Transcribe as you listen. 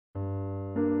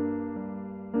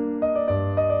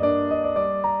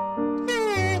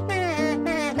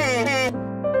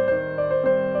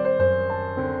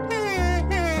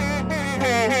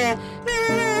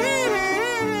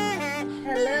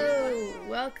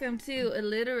welcome to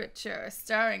Illiterature,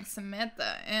 starring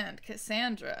Samantha and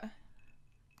Cassandra.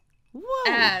 Whoa.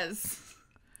 As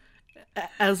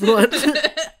what?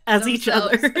 As each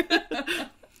other.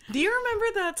 Do you remember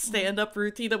that stand-up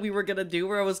routine that we were gonna do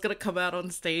where I was gonna come out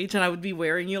on stage and I would be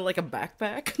wearing you like a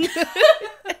backpack?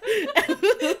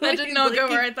 I did not go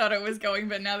where I thought it was going,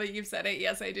 but now that you've said it,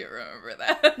 yes, I do remember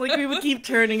that. Like, we would keep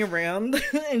turning around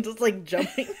and just, like,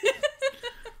 jumping.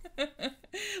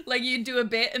 Like, you'd do a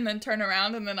bit and then turn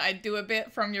around, and then I'd do a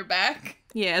bit from your back.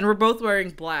 Yeah, and we're both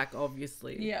wearing black,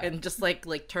 obviously. Yeah. And just, like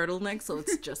turtlenecks, so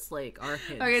it's just, like, our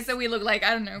heads. Okay, so we look like,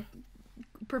 I don't know,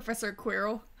 Professor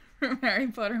Quirrell from Harry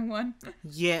Potter 1.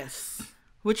 Yes.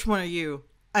 Which one are you?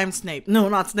 I'm Snape. No,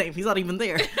 not Snape. He's not even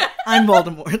there. I'm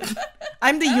Voldemort.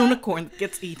 I'm the unicorn that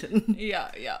gets eaten.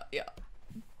 Yeah.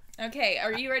 Okay,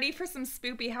 are you ready for some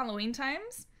spoopy Halloween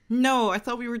times? No, I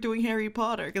thought we were doing Harry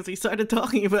Potter because he started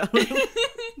talking about it.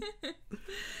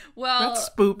 Well, that's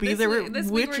spoopy. This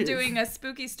week we're doing a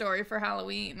spooky story for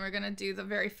Halloween. We're going to do the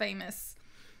very famous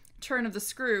Turn of the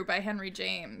Screw by Henry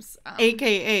James.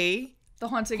 a.k.a. The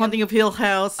Haunting of Hill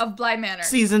House. Of By Manor.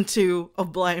 Season 2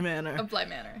 of By Manor. Of By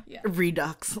Manor, yeah.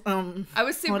 Redux. I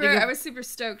was super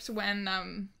stoked when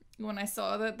I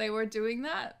saw that they were doing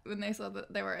that, when they saw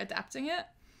that they were adapting it.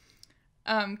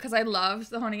 Because I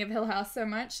loved The Haunting of Hill House so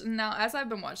much. And now, as I've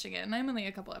been watching it, and I'm only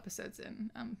a couple episodes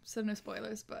in, so no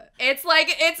spoilers, but it's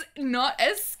not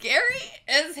as scary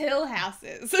as Hill House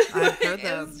is. I've heard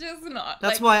that. It's just not.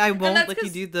 That's why I won't let you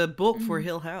do the book for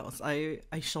Hill House. I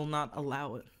shall not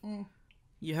allow it.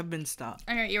 You have been stopped.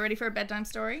 Alright, you ready for a bedtime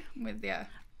story?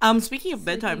 Speaking of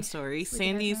bedtime stories,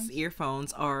 Sandy's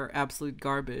earphones are absolute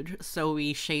garbage, so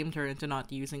we shamed her into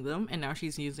not using them, and now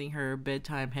she's using her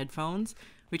bedtime headphones,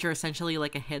 which are essentially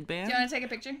like a headband. Do you want to take a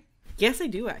picture? Yes, I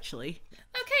do, actually.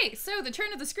 Okay, so The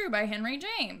Turn of the Screw by Henry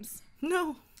James.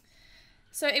 No.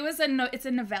 So it's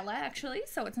a novella, actually,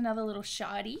 so it's another little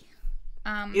shoddy.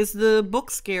 Is the book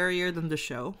scarier than the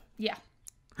show? Yeah.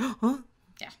 Huh?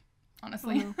 Yeah,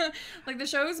 honestly. Like, the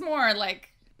show's more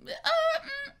like...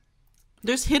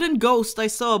 There's Hidden Ghost. I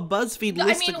saw a BuzzFeed listicle about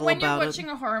it. I mean, when you're watching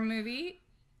a horror movie,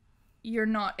 you're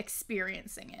not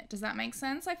experiencing it. Does that make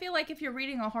sense? I feel like if you're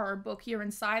reading a horror book, you're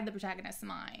inside the protagonist's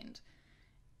mind.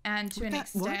 And to an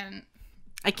extent...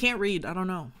 I can't read. I don't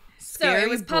know. Scary so it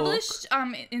was published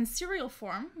in serial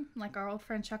form, like our old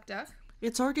friend Chuck Duck.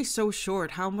 It's already so short.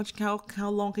 How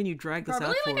long can you drag this out for?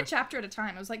 Probably like a chapter at a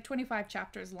time. It was like 25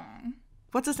 chapters long.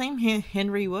 What's his name?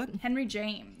 Henry what? Henry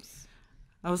James.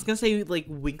 I was gonna say like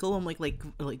Winkle. I'm like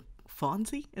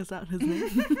Fonzie. Is that his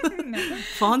name? No.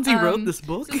 Fonzie wrote this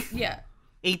book. So, yeah.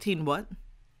 18 what?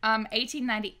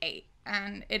 1898,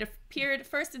 and it appeared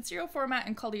first in serial format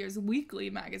in Collier's Weekly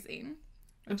magazine.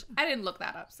 Which I didn't look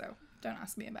that up, so don't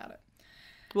ask me about it.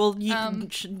 Well, you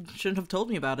shouldn't have told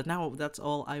me about it. Now that's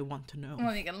all I want to know.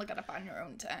 Well, you can look it up on your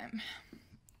own time.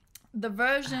 The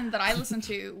version that I listened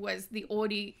to was the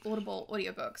Audible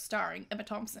audiobook starring Emma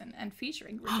Thompson and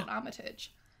featuring Richard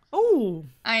Armitage. Oh!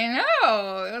 I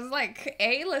know! It was like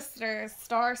A-lister,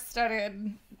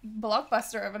 star-studded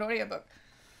blockbuster of an audiobook.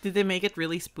 Did they make it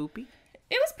really spoopy?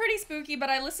 It was pretty spooky, but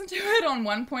I listened to it on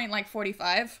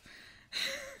 1.45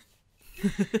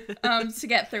 to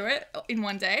get through it in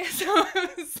one day. So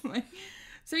it was like...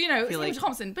 So, you know, it was Emma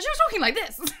Thompson, but she was talking like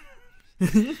this!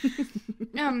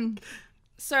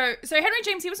 So Henry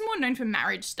James, he was more known for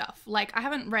marriage stuff. Like, I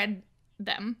haven't read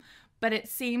them, but it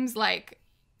seems like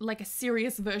a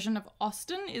serious version of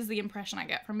Austen is the impression I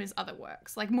get from his other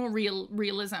works. Like, more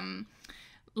realism,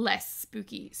 less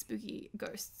spooky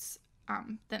ghosts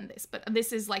than this. But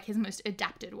this is, like, his most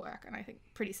adapted work, and I think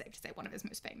pretty safe to say one of his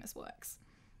most famous works.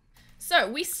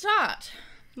 So, we start...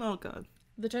 Oh, God.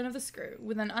 The Turn of the Screw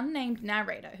with an unnamed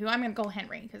narrator, who I'm going to call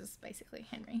Henry, because it's basically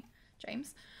Henry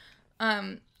James.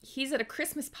 He's at a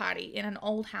Christmas party in an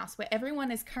old house where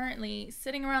everyone is currently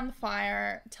sitting around the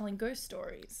fire telling ghost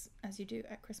stories, as you do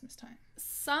at Christmas time.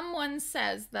 Someone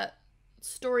says that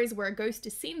stories where a ghost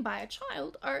is seen by a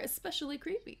child are especially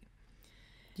creepy.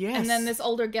 Yes. And then this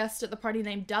older guest at the party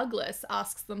named Douglas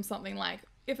asks them something like,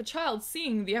 if a child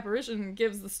seeing the apparition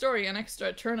gives the story an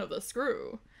extra turn of the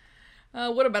screw,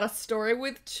 what about a story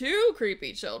with two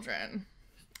creepy children?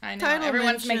 I know,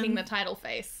 everyone's making the title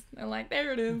face. They're like,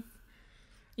 there it is.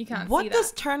 You can't see that. What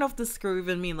does turn off the screw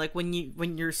even mean? Like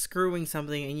when you're screwing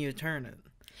something and you turn it?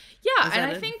 Yeah, and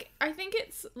I think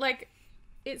it's like,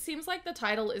 it seems like the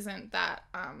title isn't that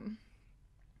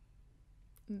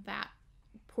that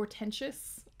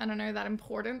portentous. I don't know, that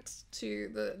important to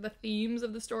the themes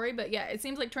of the story, but yeah, it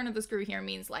seems like turn of the screw here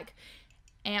means like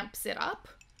amps it up.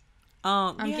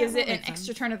 Gives it an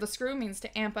extra turn of the screw means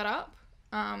to amp it up.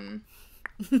 I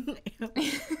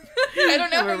I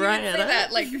don't know how you would Mariah, say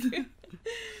that. Like,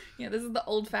 yeah, this is the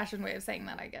old-fashioned way of saying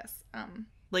that, I guess.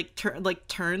 Like turned.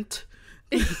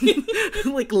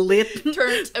 Like lit.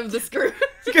 Turnt of the screw.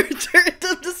 Turned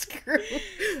of the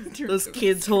screw. Those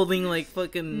kids holding like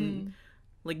fucking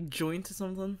like joints or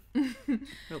something.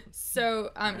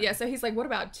 So so he's like, what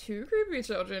about 2 creepy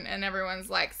children? And everyone's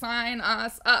like, sign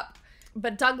us up.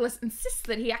 But Douglas insists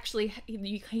that he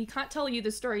can't tell you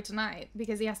the story tonight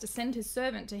because he has to send his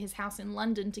servant to his house in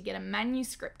London to get a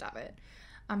manuscript of it.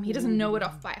 He doesn't know it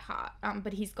off by heart,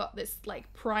 but he's got this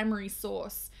like primary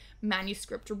source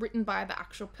manuscript written by the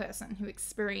actual person who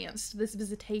experienced this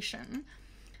visitation,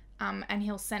 and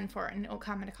he'll send for it and it'll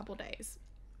come in a couple days.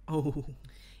 Oh.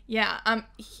 Yeah,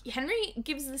 Henry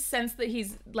gives the sense that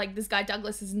he's like, this guy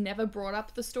Douglas has never brought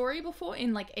up the story before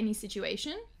in like any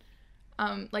situation.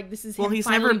 Like this is him he's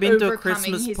finally never been to a overcoming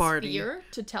Christmas his party fear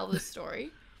to tell the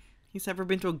story. He's never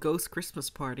been to a ghost Christmas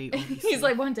party. He's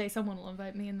like, one day someone will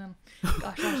invite me and then,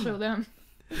 gosh, I'll show them.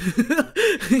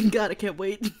 God, I can't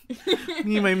wait.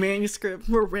 Me and my manuscript,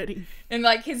 we're ready. And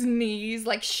like his knees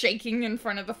like shaking in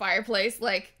front of the fireplace,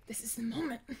 like, this is the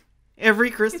moment. Every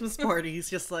Christmas party, he's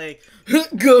just like,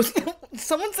 ghost.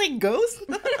 Someone say ghost?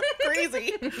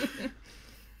 Crazy.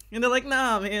 And they're like,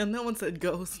 nah, man, no one said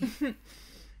ghost.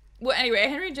 Well, anyway,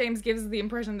 Henry James gives the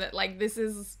impression that like this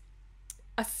is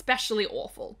especially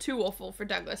awful, too awful for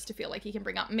Douglas to feel like he can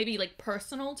bring up, maybe like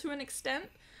personal to an extent.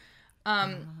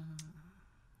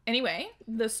 Anyway,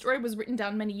 the story was written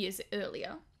down many years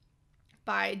earlier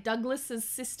by Douglas's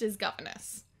sister's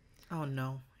governess. Oh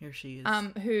no, here she is.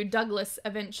 Who Douglas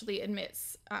eventually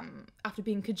admits, after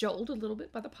being cajoled a little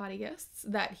bit by the party guests,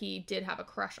 that he did have a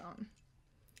crush on.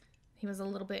 He was a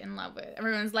little bit in love with.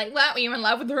 Everyone's like, what, were you in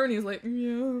love with her? And he's like,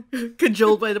 yeah.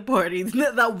 Cajoled by the party.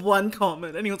 That one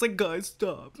comment. And he was like, guys,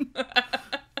 stop.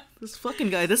 This fucking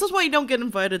guy. This is why you don't get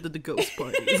invited to the ghost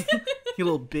parties. You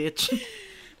little bitch.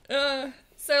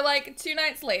 So, like, 2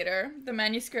 nights later, the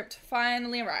manuscript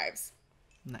finally arrives.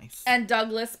 Nice. And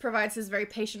Douglas provides his very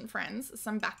patient friends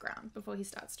some background before he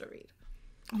starts to read.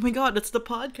 Oh my god, it's the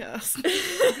podcast.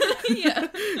 Yeah.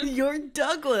 You're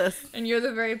Douglas. And you're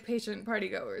the very patient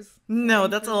partygoers. No,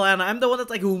 that's Alana. I'm the one that's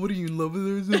like, oh, what are you in love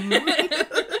with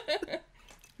her?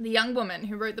 The young woman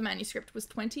who wrote the manuscript was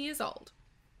 20 years old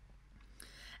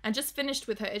and just finished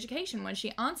with her education when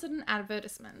she answered an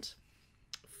advertisement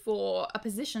for a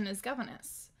position as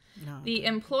governess. The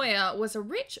employer was a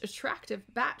rich, attractive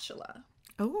bachelor.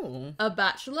 Oh. A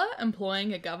bachelor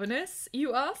employing a governess,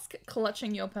 you ask,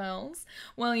 clutching your pearls?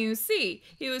 Well, you see,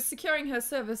 he was securing her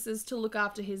services to look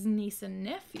after his niece and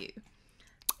nephew.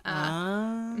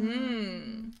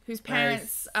 Whose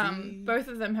parents, both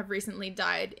of them have recently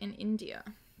died in India.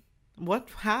 What?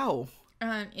 How?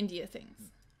 India things.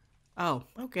 Oh,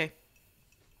 okay.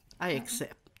 I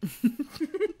accept.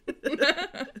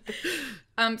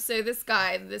 So this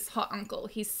guy, this hot uncle,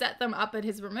 he set them up at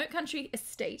his remote country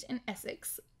estate in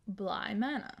Essex, By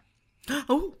Manor.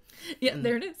 Oh. Yeah,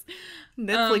 there it is.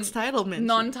 Netflix title mention.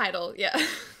 Non-title, yeah.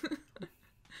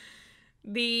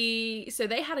 So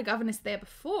they had a governess there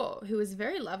before who was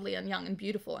very lovely and young and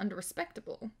beautiful and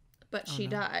respectable, but she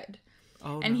died.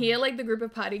 And here, like, the group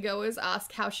of partygoers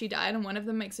ask how she died, and one of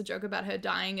them makes a joke about her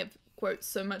dying of, quote,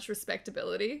 so much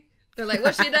respectability. They're like,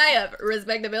 what'd she die of?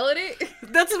 Respectability?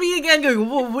 That's me again going,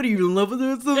 whoa, what are you in love with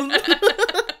her or something?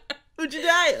 What'd you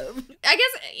die of? I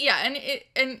guess, yeah,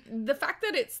 and the fact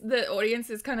that the audience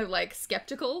is kind of, like,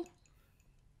 skeptical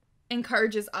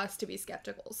encourages us to be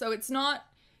skeptical. So it's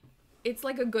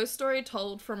like a ghost story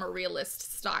told from a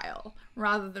realist style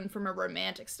rather than from a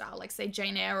romantic style, like, say,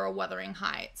 Jane Eyre or Wuthering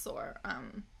Heights or, I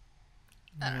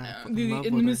don't know,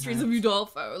 The Mysteries of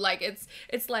Udolpho. Like,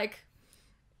 it's like...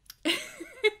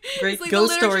 Great it's like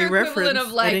ghost the story reference.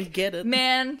 Of, like, I didn't get it.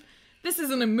 Man, this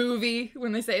isn't a movie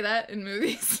when they say that in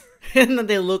movies. And then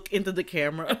they look into the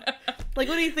camera. Like,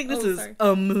 what do you think this is? Sorry.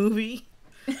 A movie?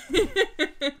 So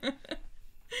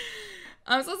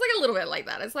it's like a little bit like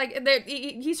that. It's like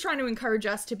he's trying to encourage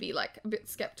us to be like a bit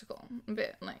skeptical. A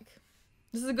bit like,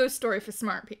 this is a ghost story for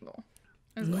smart people.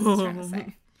 Is what he's trying to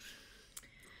say.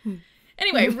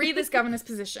 Anyway, read this governess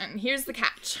position. Here's the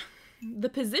catch. The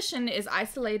position is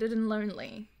isolated and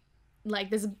lonely. Like,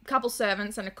 there's a couple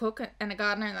servants and a cook and a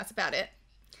gardener, and that's about it.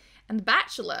 And the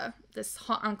bachelor, this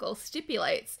hot uncle,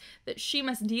 stipulates that she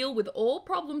must deal with all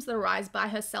problems that arise by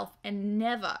herself and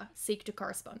never seek to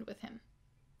correspond with him.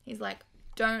 He's like,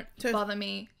 don't bother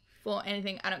me for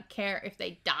anything. I don't care if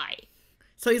they die.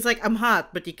 So he's like, I'm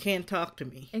hot, but you can't talk to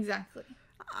me. Exactly.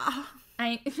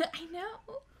 I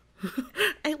know.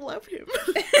 I love him.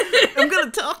 I'm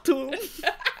going to talk to him.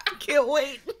 Can't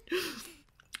wait.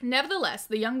 Nevertheless,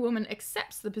 the young woman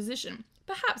accepts the position,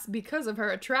 perhaps because of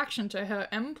her attraction to her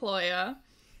employer.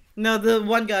 No, the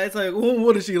one guy's like, oh,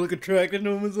 what does she look attracted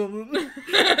to him or something?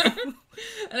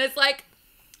 And it's like,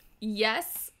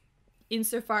 yes,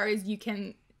 insofar as you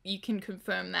can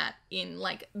confirm that in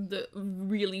like the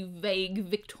really vague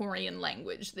Victorian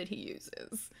language that he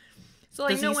uses. So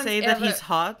like, does he say that he's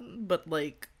hot, but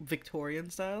like Victorian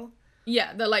style?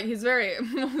 Yeah, they're like, he's very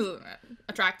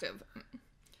attractive.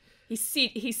 He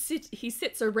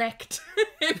sits erect.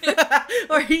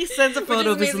 Or he sends a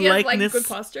photo of his likeness. Like, good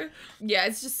posture. Yeah,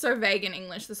 it's just so vague in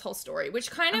English, this whole story,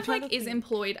 which kind of like is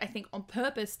employed, I think, on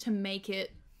purpose to make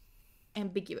it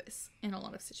ambiguous in a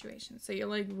lot of situations. So you're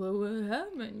like, well, what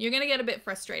happened? You're gonna get a bit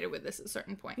frustrated with this at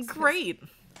certain points. Great.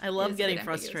 I love getting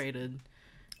frustrated.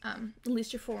 At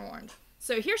least you're forewarned.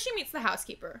 So here she meets the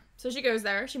housekeeper. So she goes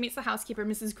there. She meets the housekeeper,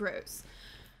 Mrs. Gross.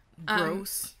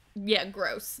 Gross? Yeah,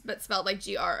 gross, but spelled like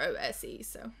Grose,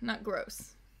 so not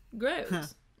gross. Gross. Huh.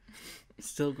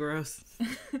 Still gross.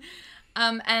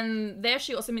 And there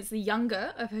she also meets the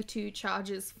younger of her two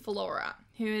charges, Flora,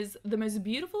 who is the most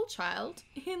beautiful child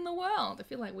in the world. I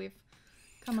feel like we've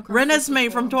come across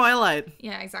Renesmee from Twilight.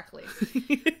 Yeah, exactly.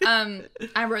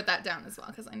 I wrote that down as well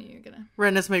because I knew you were gonna.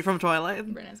 Renesmee from Twilight.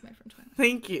 Renesmee from Twilight.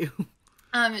 Thank you.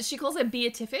 She calls her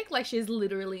beatific, like she's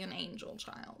literally an angel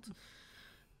child.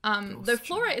 Though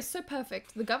Flora is so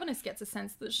perfect, the governess gets a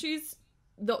sense that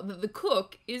the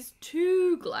cook is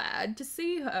too glad to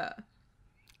see her.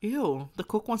 Ew, the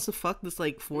cook wants to fuck this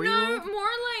like 4-year-old? No, more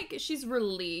like she's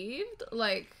relieved,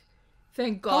 like,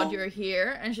 thank God you're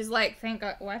here. And she's like, thank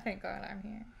God, why thank God I'm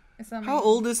here? How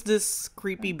old is this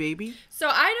creepy baby? So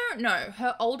I don't know.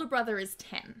 Her older brother is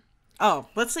 10. Oh,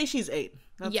 let's say she's 8.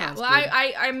 That yeah, well,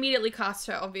 I immediately cast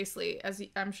her, obviously, as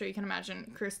I'm sure you can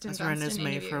imagine, Kristen Dunst in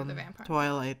Interview with the Vampire.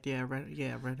 Twilight, yeah,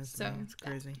 Renesmee, so, it's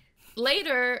crazy.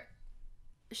 Later,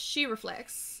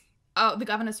 the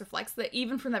governess reflects that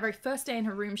even from that very first day in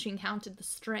her room, she encountered the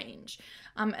strange.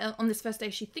 On this first day,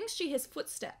 she thinks she hears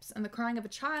footsteps and the crying of a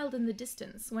child in the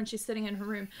distance when she's sitting in her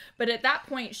room. But at that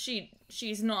point,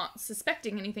 she's not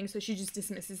suspecting anything, so she just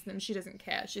dismisses them. She doesn't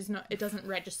care. It doesn't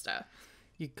register.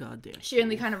 You goddamn. She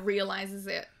only kind of realizes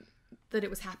that it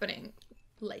was happening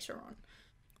later on.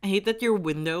 I hate that your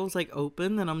window's like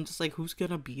open and I'm just like, who's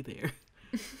gonna be there?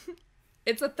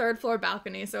 It's a 3rd floor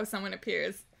balcony, so if someone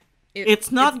appears,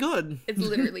 it's not good. It's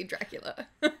literally Dracula.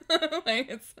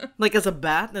 Like as a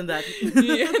bat and that.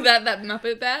 Yeah, that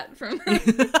Muppet bat from.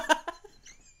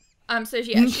 So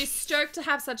yeah, she's stoked to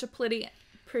have such a pretty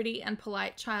and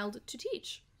polite child to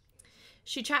teach.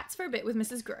 She chats for a bit with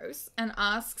Mrs. Gross and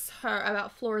asks her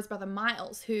about Flora's brother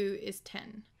Miles, who is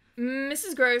 10.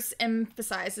 Mrs. Gross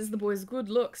emphasizes the boy's good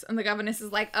looks, and the governess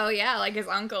is like, oh yeah, like his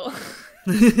uncle.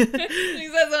 She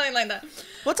says something like that.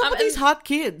 What's up with these hot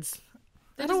kids?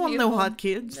 I don't want no hot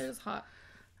kids. They're just hot.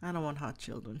 I don't want hot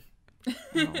children. I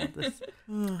don't want this.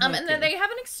 And then they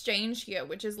have an exchange here,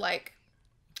 which is like,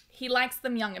 he likes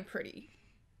them young and pretty.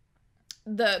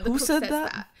 The who cook said says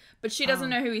that? But she doesn't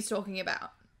know who he's talking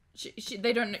about.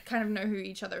 They don't kind of know who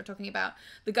each other are talking about.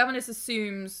 The governess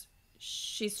assumes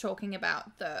she's talking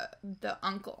about the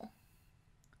uncle.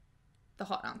 The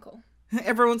hot uncle.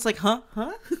 Everyone's like, huh?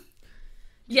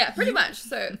 Yeah, pretty much.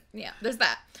 So, yeah, there's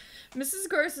that. Mrs.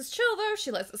 Gross is chill, though.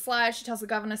 She lets it slide. She tells the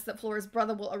governess that Flora's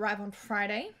brother will arrive on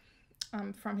Friday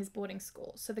from his boarding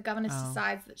school. So the governess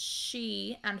decides that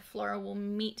she and Flora will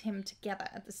meet him together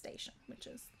at the station, which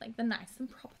is, like, the nice and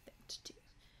proper thing to do.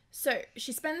 So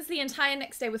she spends the entire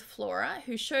next day with Flora,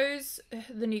 who shows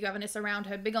the new governess around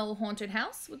her big old haunted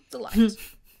house with delight.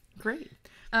 Great.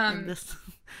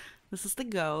 This is the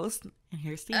ghost, and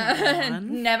here's the other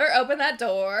one. Never open that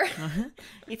door.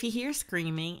 If you hear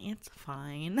screaming, it's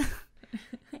fine.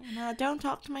 And, don't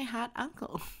talk to my hot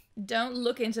uncle. Don't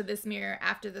look into this mirror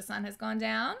after the sun has gone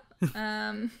down.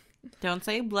 Don't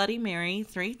say Bloody Mary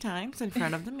 3 times in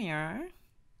front of the mirror.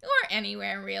 Or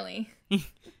anywhere, really.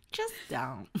 Just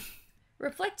don't.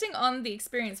 Reflecting on the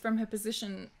experience from her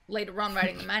position later on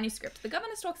writing the manuscript, the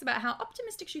governess talks about how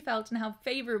optimistic she felt and how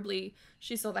favorably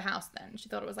she saw the house then. She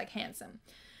thought it was, like, handsome.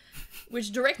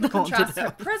 Which directly contrasts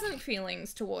her present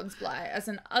feelings towards Bly as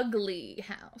an ugly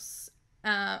house.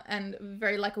 And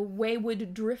very like a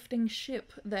wayward drifting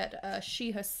ship that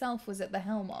she herself was at the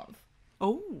helm of.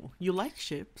 Oh, you like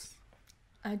ships?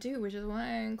 I do, which is why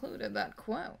I included that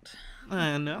quote.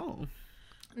 I know.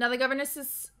 Now, the governess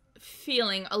is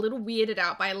feeling a little weirded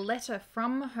out by a letter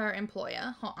from her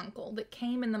employer, her uncle, that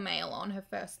came in the mail on her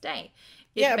first day.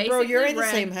 Yeah, bro, you're in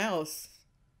the same house,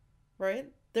 right?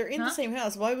 They're in the same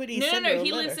house. Why would he send her a letter?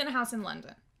 He lives in a house in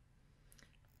London.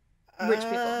 Rich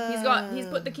people. He's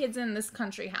put the kids in this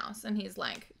country house, and he's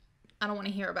like, I don't want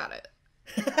to hear about it.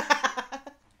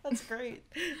 That's great.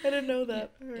 I didn't know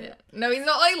that. Yeah. No, he's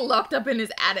not like locked up in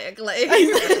his attic. Like, like he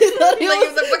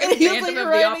was a fucking Phantom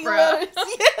of the Opera. Letters.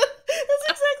 Yeah, that's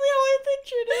exactly how I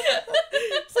pictured it.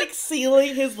 It's like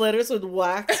sealing his letters with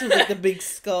wax with like the big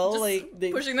skull, just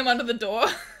like pushing them under the door.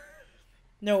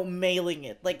 No, mailing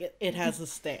it like it has a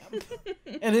stamp,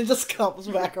 and it just comes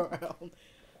back around.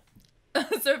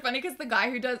 So funny because the guy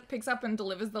who picks up and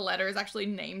delivers the letter is actually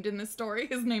named in this story.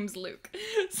 His name's Luke.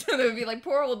 So they would be like,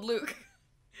 poor old Luke.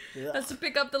 Ugh. Has to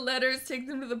pick up the letters, take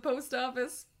them to the post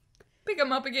office, pick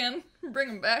them up again, bring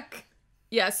them back.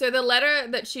 Yeah, so the letter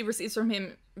that she receives from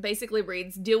him basically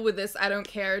reads, "Deal with this, I don't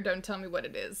care, don't tell me what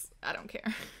it is, I don't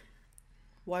care."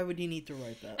 Why would you need to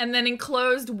write that? And then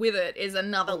enclosed with it is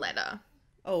another letter.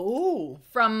 Oh.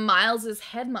 From Miles's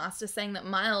headmaster saying that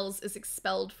Miles is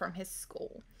expelled from his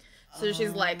school. So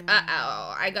she's like,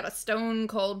 uh-oh, I got a stone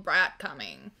cold brat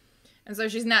coming. And so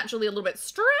she's naturally a little bit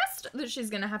stressed that she's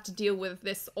going to have to deal with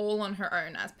this all on her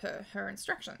own as per her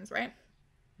instructions, right?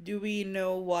 Do we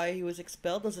know why he was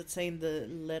expelled? Does it say in the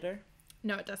letter?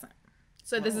 No, it doesn't.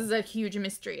 So this is a huge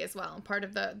mystery as well. Part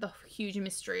of the huge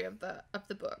mystery of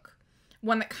the book.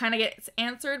 One that kind of gets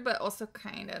answered, but also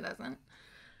kind of doesn't.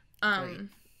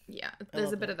 Yeah,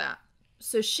 there's a bit of that.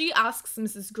 So she asks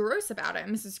Mrs. Gross about it,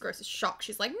 and Mrs. Gross is shocked.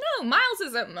 She's like, no, Miles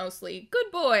is a mostly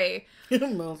good boy.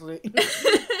 Mostly. He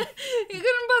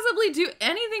couldn't possibly do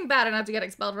anything bad enough to get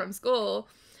expelled from school.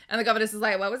 And the governess is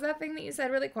like, what was that thing that you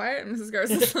said really quiet? And Mrs. Gross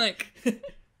is like...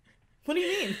 What do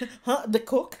you mean? Huh? The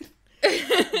cook?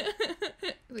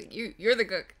 Like, you're the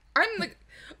cook. I'm the...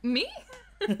 Me?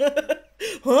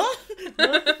 Huh?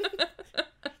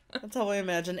 That's how I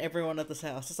imagine everyone at this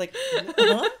house. It's like,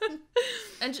 huh?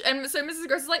 And so Mrs.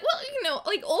 Gross is like, well, you know,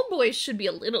 like, old boys should be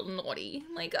a little naughty.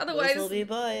 Like, otherwise... Boys will be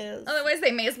boys. Otherwise,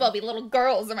 they may as well be little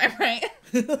girls, am I right?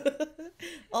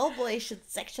 All boys should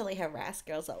sexually harass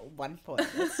girls at one point.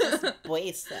 That's just boy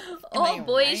stuff. All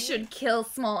boys should kill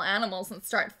small animals and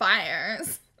start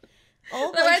fires.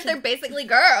 Otherwise, they're basically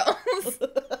girls.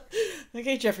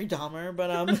 Okay, Jeffrey Dahmer,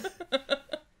 but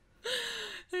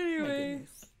Anyway.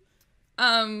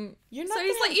 You're not so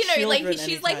he's like, you know, like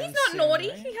she's like, he's not naughty,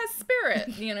 right? He has spirit,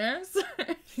 you know.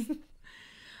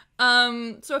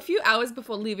 So a few hours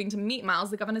before leaving to meet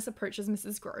Miles, the governess approaches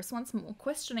Mrs. Gross once more,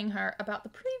 questioning her about the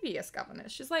previous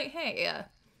governess. She's like, hey,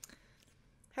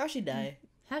 how'd she die?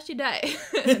 How'd she die?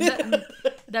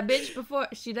 that bitch before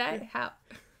she died? How?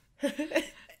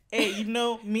 Hey, you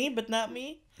know me, but not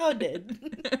me? How did?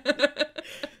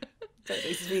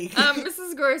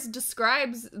 Mrs. Gross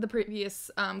describes the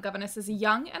previous governess as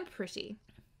young and pretty.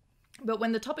 But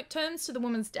when the topic turns to the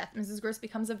woman's death, Mrs. Gross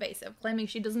becomes evasive, claiming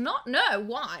she does not know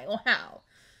why or how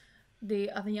the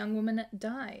other young woman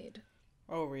died.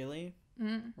 Oh, really?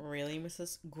 Really,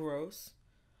 Mrs. Gross?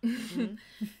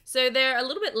 So they're a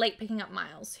little bit late picking up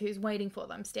Miles, who's waiting for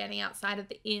them, standing outside of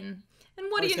the inn. And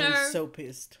what do you know? He's so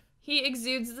pissed. He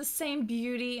exudes the same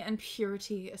beauty and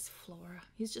purity as Flora.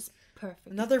 He's just perfect.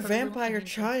 Another vampire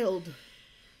child.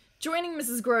 Joining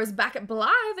Mrs. Gross back at Blythe,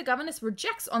 the governess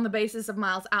rejects on the basis of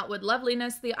Miles' outward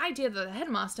loveliness the idea that the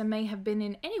headmaster may have been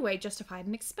in any way justified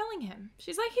in expelling him.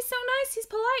 She's like, he's so nice, he's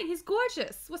polite, he's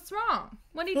gorgeous. What's wrong?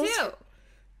 What'd he do?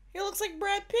 He looks like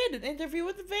Brad Pitt in Interview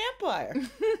with the Vampire.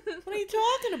 What are you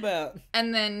talking about?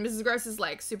 And then Mrs. Gross is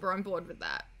like super on board with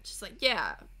that. She's like,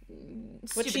 yeah,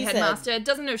 what stupid headmaster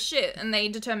doesn't know shit, and they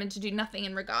determined to do nothing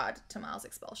in regard to Miles'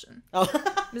 expulsion. Oh.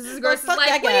 Mrs. Gross is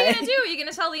like, what are you gonna do? Are you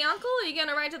gonna tell the uncle? Are you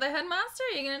gonna write to the headmaster?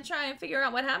 Are you gonna try and figure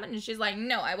out what happened? And she's like,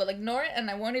 no, I will ignore it, and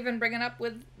I won't even bring it up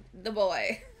with the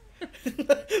boy.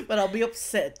 But I'll be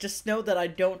upset. Just know that I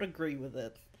don't agree with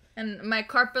it. And my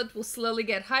carpet will slowly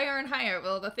get higher and higher with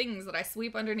all the things that I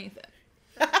sweep underneath it.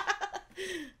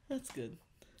 That's good.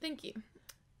 Thank you.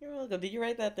 You're welcome. Did you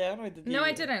write that down, or did you? No,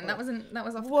 I didn't. That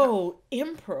was off. Whoa,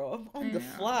 improv on the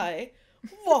fly.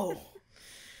 Whoa.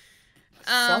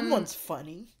 Someone's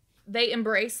funny. They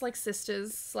embrace like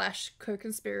sisters /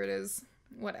 co-conspirators,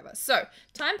 whatever. So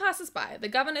time passes by. The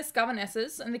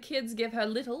governesses, and the kids give her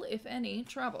little, if any,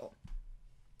 trouble.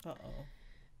 Uh-oh.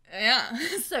 Yeah.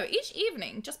 So each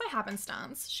evening, just by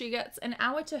happenstance, she gets an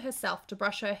hour to herself to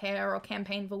brush her hair or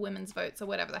campaign for women's votes or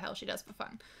whatever the hell she does for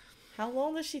fun. How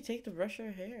long does she take to brush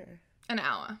her hair? An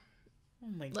hour. Oh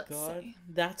my god. See.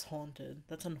 That's haunted.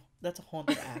 That's a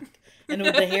haunted act. And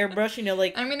with the hairbrush, you know,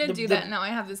 like... I'm gonna do that now. I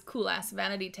have this cool-ass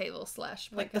vanity table /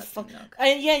 like the fuck...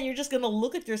 And yeah, you're just gonna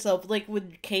look at yourself, like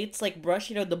with Kate's, like, brush,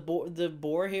 you know, the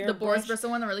boar hair The boar's bristle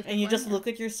one, the really and you just look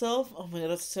at yourself. Oh my god,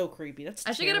 that's so creepy. That's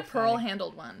I should get a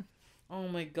pearl-handled one. Oh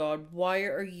my god, why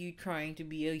are you trying to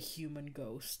be a human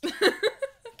ghost?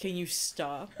 Can you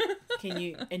stop? Can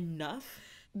you... Enough?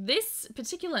 This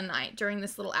particular night, during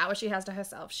this little hour she has to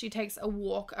herself, she takes a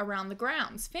walk around the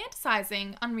grounds,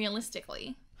 fantasizing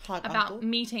unrealistically about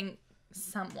meeting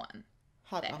someone.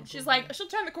 There. She's like, she'll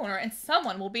turn the corner and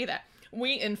someone will be there.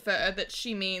 We infer that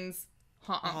she means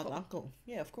her uncle. Hot uncle.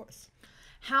 Yeah, of course.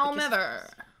 However,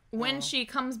 when she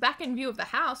comes back in view of the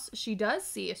house, she does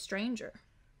see a stranger.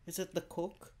 Is it the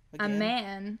cook? Again? A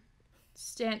man.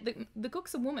 The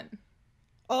cook's a woman.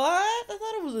 Oh, I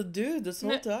thought it was a dude this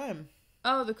whole time.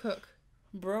 Oh, the cook.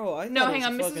 Bro, I No, hang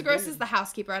on. Mrs. Gross is the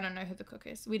housekeeper. I don't know who the cook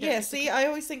is. We don't. Yeah, see, I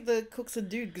always think the cook's a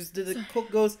dude because the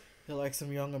cook goes, "He likes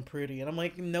him young and pretty," and I'm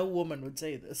like, no woman would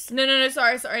say this. No.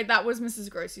 Sorry. That was Mrs.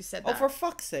 Gross who said that. Oh, for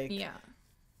fuck's sake! Yeah.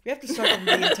 We have to start from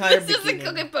the entire It's just beginning. the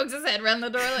cook and pokes his head around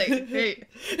the door like, hey,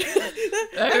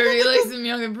 I heard he likes him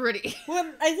young and pretty.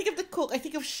 When I think of the cook, I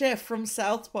think of Chef from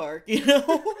South Park, you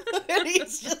know? And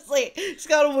he's just like, he's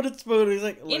got a wooden spoon, he's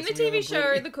like, in the TV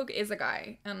show, the cook is a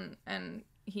guy, and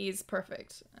he's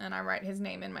perfect, and I write his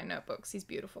name in my notebooks. He's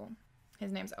beautiful.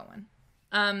 His name's Owen.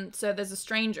 So there's a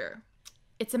stranger.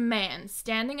 It's a man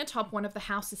standing atop one of the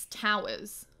house's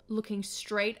towers, looking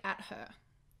straight at her.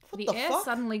 The air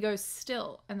suddenly goes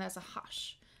still, and there's a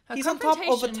hush. He's on top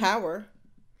of a tower.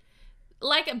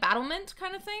 Like a battlement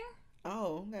kind of thing.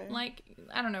 Oh, okay. Like,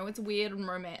 I don't know, it's weird and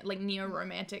like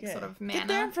neo-romantic sort of manner. Get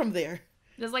down from there.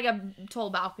 There's like a tall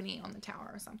balcony on the tower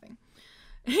or something.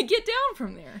 Get down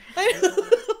from there.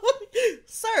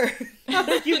 Sir, how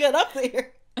did you get up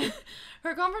there?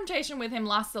 Her confrontation with him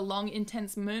lasts a long,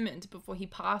 intense moment before he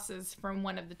passes from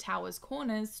one of the tower's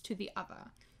corners to the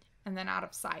other. And then out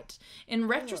of sight. In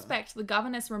retrospect, the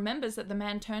governess remembers that the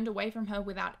man turned away from her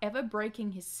without ever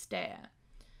breaking his stare.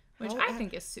 Which I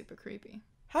think is super creepy.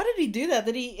 How did he do that?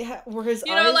 Did he, were his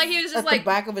eyes like he was just at like... the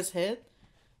back of his head?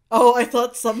 Oh, I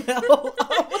thought somehow...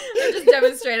 I just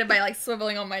demonstrated by like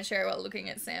swiveling on my chair while looking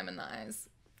at Sam in the eyes.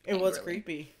 It was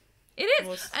creepy. It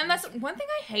is. And that's one thing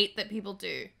I hate that people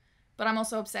do, but I'm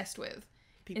also obsessed with.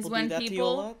 People is when do that to you a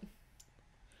lot?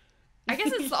 I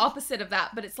guess it's the opposite of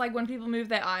that, but it's like when people move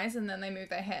their eyes and then they move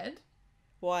their head.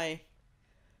 Why?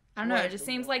 I don't know. It just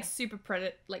seems like super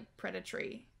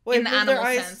predatory. Wait, in the animal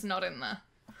sense, not in the...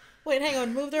 Wait, hang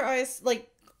on. Move their eyes, like,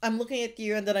 I'm looking at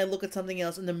you and then I look at something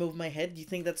else and then move my head. Do you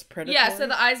think that's predatory? Yeah, so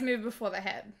the eyes move before the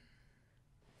head.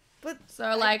 But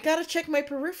so, like... I gotta check my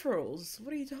peripherals.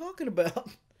 What are you talking about?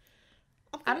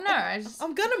 I don't know.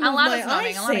 I'm gonna move my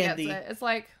eyes, Alana Sandy. gets it. It's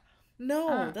like...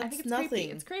 No, that's nothing. Creepy.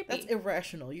 It's creepy. That's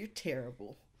irrational. You're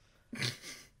terrible.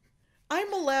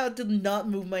 I'm allowed to not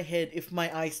move my head if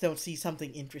my eyes don't see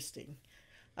something interesting.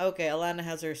 Okay, Alana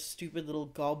has her stupid little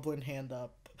goblin hand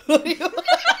up.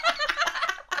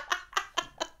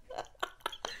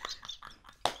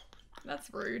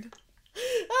 That's rude.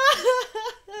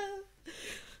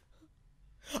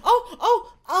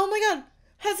 Oh my god.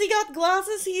 Has he got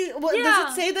glasses?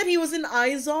 Does it say that he was an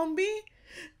iZombie?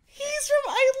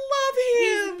 I love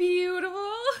him. He's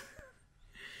beautiful.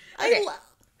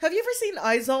 Have you ever seen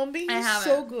iZombie? I haven't.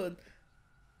 So good.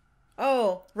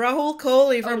 Oh, Rahul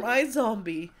Kohli from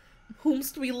iZombie.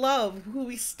 Whomst we love, who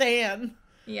we stan.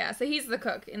 Yeah, so he's the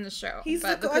cook in the show. He's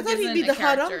the cook. I thought he'd be the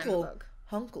hot uncle.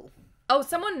 Uncle. Oh,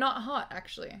 someone not hot,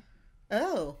 actually.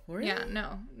 Oh, really? Yeah,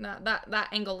 no, that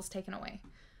angle is taken away.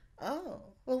 Oh,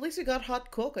 well, at least we got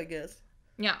hot cook, I guess.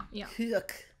 Yeah.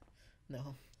 Yuck.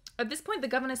 No. At this point, the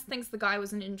governess thinks the guy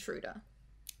was an intruder.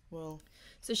 Well.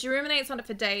 So she ruminates on it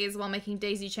for days while making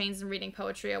daisy chains and reading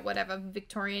poetry or whatever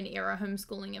Victorian-era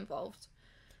homeschooling involved.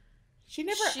 She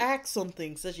never acts on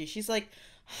things, does she? She's like,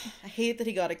 I hate that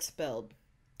he got expelled.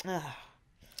 What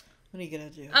are you gonna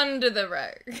do? Under the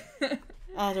rug.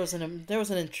 Oh, there was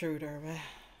an intruder.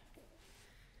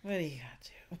 What are you gonna do?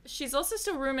 She's also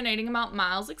still ruminating about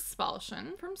Miles'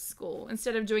 expulsion from school.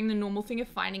 Instead of doing the normal thing of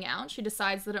finding out, she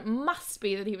decides that it must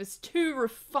be that he was too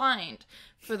refined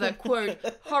for the, quote,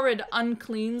 horrid,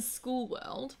 unclean school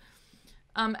world,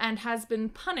 and has been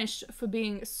punished for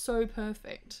being so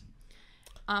perfect.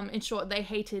 In short, they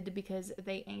hated because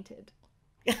they ain'ted.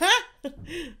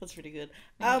 That's pretty good.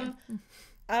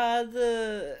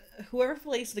 Whoever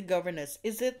plays the governess,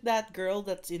 is it that girl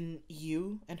that's in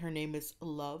You and her name is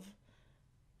Love?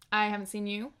 I haven't seen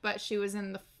You, but she was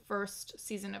in the first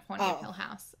season of Haunting of Hill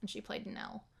House, and she played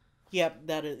Nell. Yep,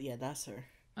 that's her.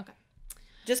 Okay.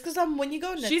 Just because when you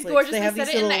go Netflix, she's gorgeous. They They have said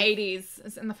these it little... in the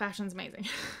 80s, and the fashion's amazing.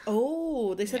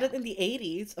 Oh, they said it in the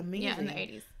 80s. Amazing. Yeah, in the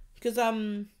 80s. Because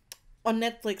on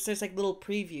Netflix, there's like little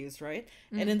previews, right?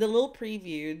 And in the little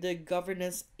preview, the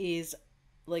governess is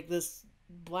like this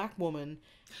black woman,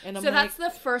 and I'm that's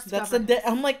the first. That's governess.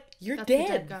 I'm like, you're that's dead.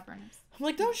 The dead governess. I'm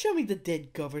like, don't show me the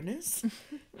dead governess.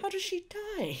 How does she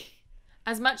die?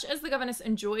 As much as the governess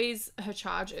enjoys her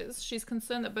charges, she's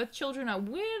concerned that both children are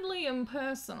weirdly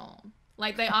impersonal.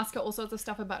 Like, they ask her all sorts of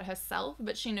stuff about herself,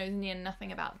 but she knows near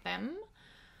nothing about them.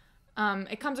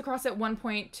 It comes across at one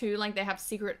point, too, like, they have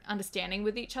secret understanding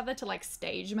with each other to, like,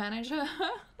 stage manage her.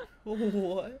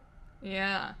 What?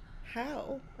 Yeah.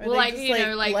 How? Well, like, you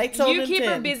know, like, you keep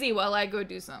her busy while I go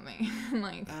do something.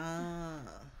 Like...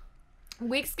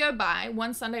 Weeks go by,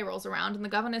 one Sunday rolls around, and the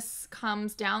governess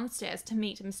comes downstairs to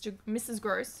meet Mrs.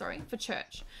 Gross, for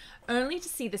church, only to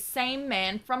see the same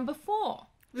man from before,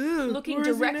 looking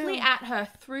directly at her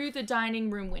through the dining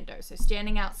room window. So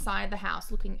standing outside the house,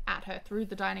 looking at her through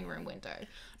the dining room window,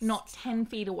 not 10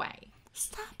 feet away.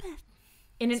 Stop it.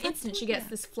 In an instant, she gets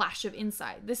this flash of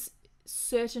insight, this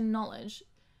certain knowledge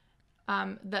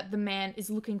that the man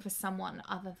is looking for someone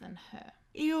other than her.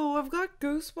 Ew, I've got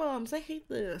goosebumps. I hate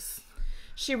this.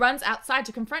 She runs outside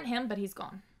to confront him, but he's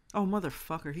gone. Oh,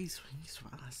 motherfucker, he's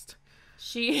fast.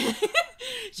 She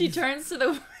turns to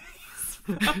the...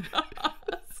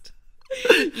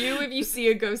 if you see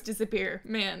a ghost disappear.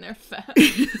 Man, they're fast.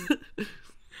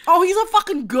 Oh, he's a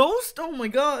fucking ghost? Oh my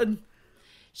god.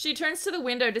 She turns to the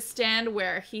window to stand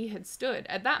where he had stood.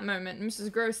 At that moment, Mrs.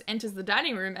 Gross enters the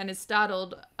dining room and is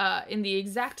startled in the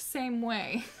exact same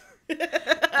way.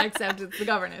 Except it's the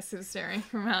governess who's staring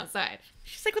from outside.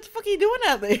 She's like, what the fuck are you doing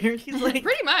out there? He's like...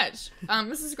 Pretty much.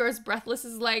 Mrs. Gross, breathless,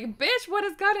 is like, bitch, what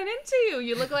has gotten into you?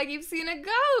 You look like you've seen a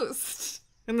ghost.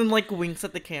 And then, like, winks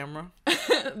at the camera.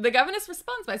 The governess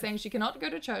responds by saying she cannot go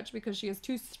to church because she is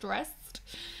too stressed.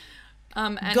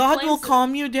 And God will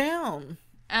calm you down.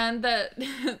 And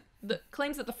the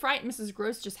claims that the fright Mrs.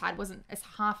 Gross just had wasn't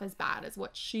half as bad as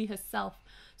what she herself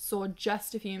saw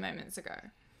just a few moments ago.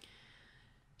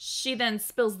 She then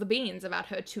spills the beans about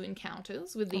her 2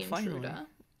 encounters with the intruder,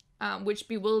 which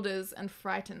bewilders and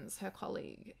frightens her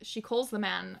colleague. She calls the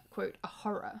man, quote, a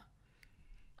horror,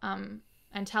 and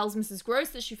tells Mrs. Gross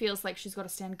that she feels like she's got to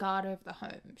stand guard over the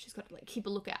home. She's got to, like, keep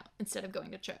a lookout instead of going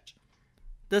to church.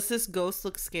 Does this ghost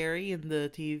look scary in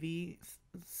the TV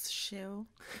show?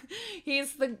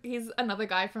 He's another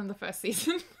guy from the first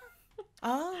season.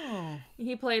 Oh.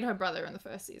 He played her brother in the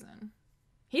first season.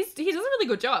 He does a really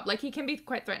good job. Like, he can be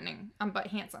quite threatening, but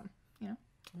handsome, you know?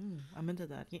 I'm into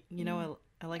that. You know,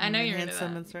 I like you're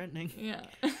handsome and threatening. Yeah.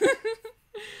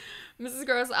 Mrs.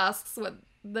 Gross asks what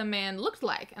the man looked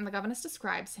like, and the governess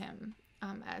describes him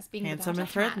as being handsome and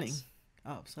threatening.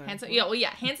 Oh, sorry. Handsome,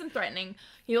 handsome, threatening.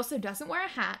 He also doesn't wear a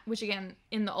hat, which, again,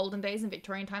 in the olden days in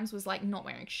Victorian times was like not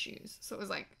wearing shoes. So it was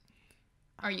like,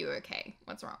 are you okay?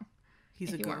 What's wrong?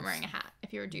 If you weren't wearing a hat.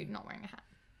 If you're a dude not wearing a hat.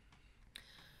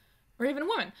 Or even a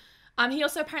woman. He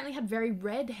also apparently had very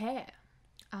red hair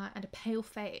and a pale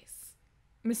face.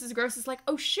 Mrs. Gross is like,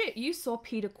 oh shit, you saw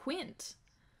Peter Quint.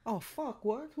 Oh fuck,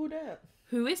 what? Who that?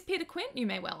 Who is Peter Quint, you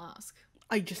may well ask.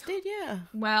 I just did, yeah.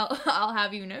 Well, I'll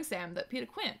have you know, Sam, that Peter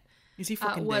Quint is he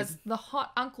fucking was dead? The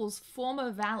hot uncle's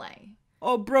former valet.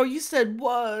 Oh bro, you said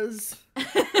was.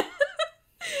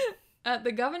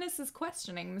 The governess is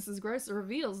questioning. Mrs. Gross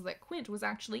reveals that Quint was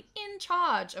actually in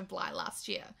charge of Bly last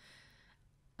year.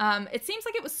 It seems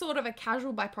like it was sort of a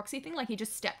casual by proxy thing, like he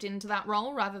just stepped into that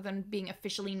role rather than being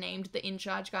officially named the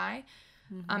in-charge guy.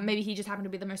 Mm-hmm. Maybe he just happened to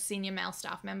be the most senior male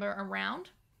staff member around.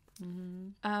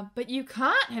 Mm-hmm. But you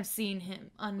can't have seen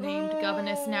him, unnamed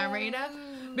governess narrator,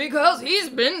 because he's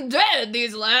been dead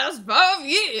these last 5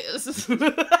 years.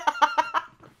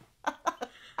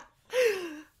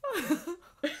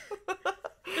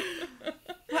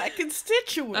 My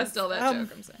constituents. I stole that joke,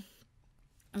 I'm saying.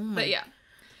 But yeah.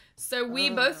 So we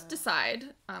both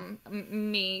decide,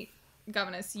 me,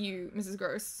 governess, you, Mrs.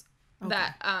 Gross,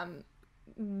 that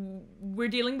we're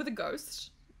dealing with a ghost.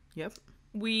 Yep.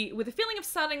 With a feeling of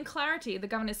sudden clarity, the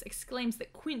governess exclaims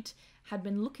that Quint had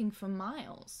been looking for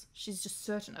Miles. She's just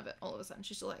certain of it all of a sudden.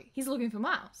 She's just like, he's looking for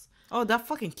Miles. Oh, that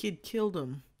fucking kid killed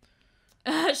him.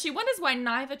 She wonders why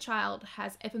neither child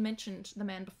has ever mentioned the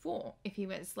man before, if he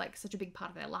was, like, such a big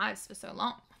part of their lives for so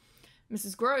long.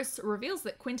 Mrs. Gross reveals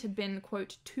that Quint had been,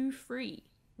 quote, too free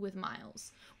with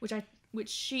Miles, which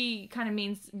she kind of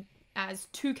means as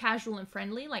too casual and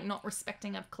friendly, like not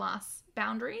respecting of class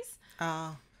boundaries.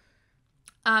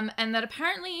 And that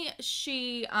apparently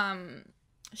she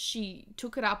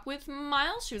took it up with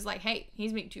Miles. She was like, hey,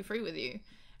 he's being too free with you.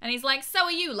 And he's like, so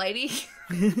are you, lady.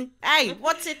 Hey,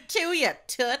 what's it to you,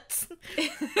 toots?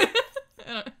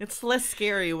 It's less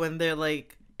scary when they're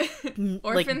like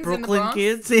Brooklyn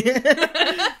kids. They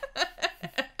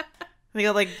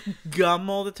got like gum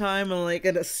all the time and like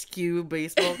an askew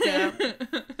baseball cap.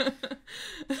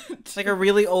 Like a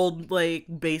really old like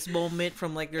baseball mitt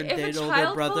from like their dead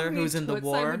older brother who's in the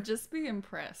war. I would just be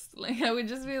impressed. Like I would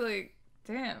just be like,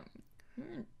 damn,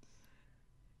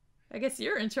 I guess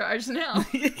you're in charge now.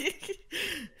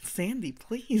 Sandy,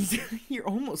 please. You're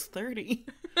almost 30.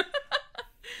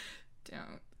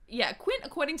 Don't. Yeah, Quint,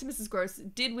 according to Mrs. Gross,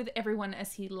 did with everyone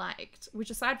as he liked, which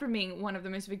aside from being one of the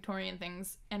most Victorian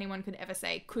things anyone could ever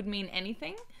say, could mean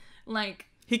anything. Like,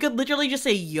 he could literally just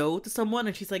say yo to someone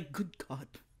and she's like, good God.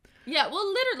 Yeah,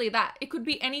 well, literally that. It could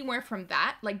be anywhere from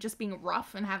that, like just being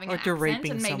rough and having an accent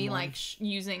and maybe someone. like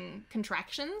using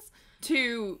contractions,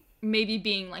 to maybe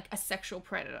being like a sexual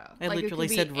predator. I like, literally it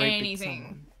could said be raping anything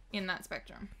someone. in that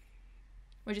spectrum.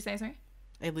 What'd you say, sorry?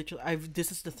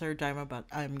 This is the third time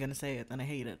I'm gonna say it, and I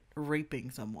hate it. Raping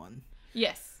someone.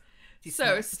 Yes.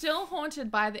 So, still haunted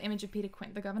by the image of Peter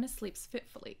Quint, the governor sleeps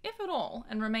fitfully, if at all,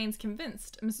 and remains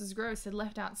convinced Mrs. Gross had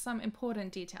left out some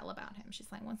important detail about him.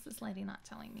 She's like, what's this lady not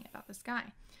telling me about this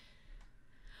guy?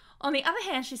 On the other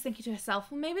hand, she's thinking to herself,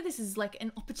 well, maybe this is like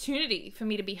an opportunity for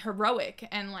me to be heroic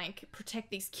and like protect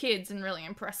these kids and really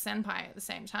impress Senpai at the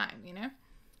same time, you know?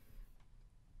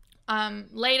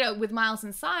 Later, with Miles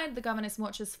inside, the governess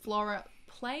watches Flora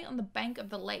play on the bank of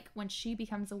the lake when she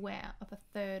becomes aware of a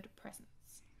third presence.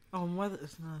 Oh, what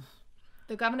is that?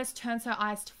 The governess turns her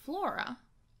eyes to Flora.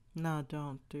 No,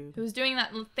 don't, dude. Who was doing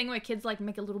that thing where kids like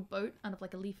make a little boat out of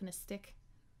like a leaf and a stick.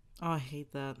 Oh, I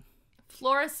hate that.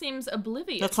 Flora seems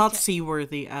oblivious. That's not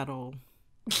seaworthy at all.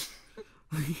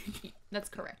 That's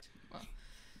correct. Well,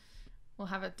 we'll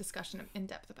have a discussion in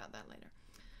depth about that later.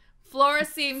 Flora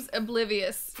seems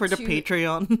oblivious for the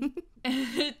Patreon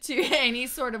to any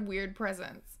sort of weird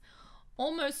presence.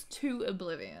 Almost too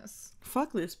oblivious.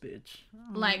 Fuck this bitch.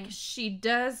 Oh. Like, she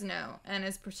does know and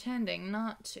is pretending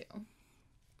not to.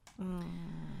 Oh.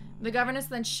 The governess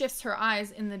then shifts her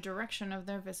eyes in the direction of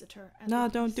their visitor. No,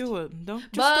 don't do it. Don't.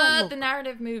 But the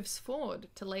narrative moves forward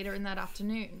to later in that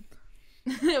afternoon,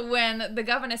 when the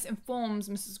governess informs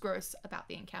Mrs. Gross about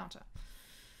the encounter.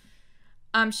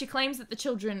 She claims that the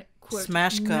children, quote,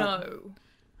 smash cut. No.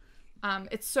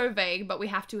 It's so vague, but we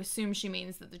have to assume she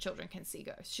means that the children can see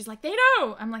ghosts. She's like, they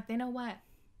know! I'm like, they know what?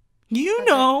 You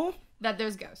know! That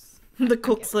there's ghosts. The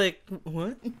cook's like,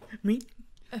 what? Me?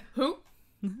 Who?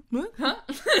 What?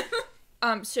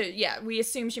 Huh? So, yeah, we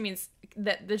assume she means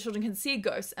that the children can see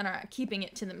ghosts and are keeping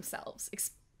it to themselves,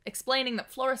 explaining that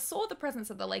Flora saw the presence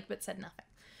of the lake but said nothing.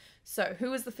 So,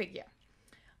 who is the figure?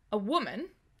 A woman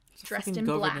dressed in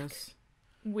black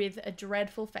with a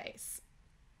dreadful face.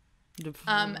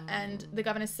 And the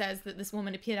governess says that this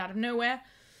woman appeared out of nowhere,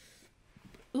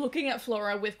 looking at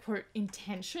Flora with, quote,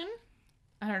 intention.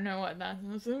 I don't know what that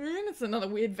means. It's another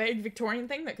weird, vague Victorian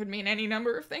thing that could mean any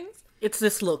number of things. It's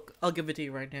this look. I'll give it to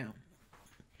you right now.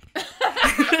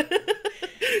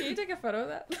 Can you take a photo of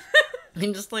that?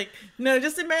 And just like, no,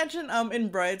 just imagine in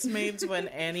Bridesmaids when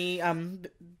Annie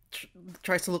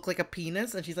tries to look like a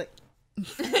penis and she's like...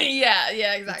 yeah,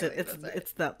 exactly.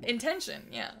 It's that look. Intention,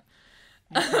 yeah.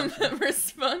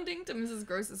 Responding to Mrs.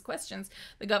 Gross's questions,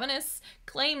 the governess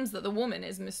claims that the woman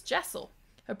is Miss Jessel,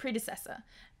 her predecessor,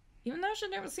 even though she'd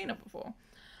never seen her before.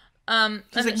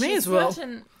 She's like, may as well.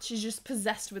 She's just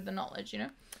possessed with the knowledge, you know?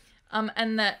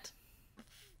 And that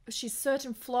she's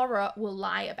certain Flora will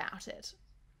lie about it.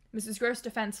 Mrs. Gross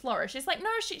defends Flora. She's like, no,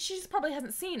 she just probably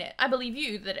hasn't seen it. I believe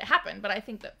you that it happened, but I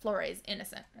think that Flora is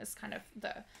innocent. Is kind of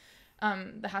the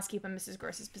housekeeper, Mrs.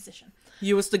 Gross's position.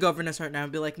 You as the governess right now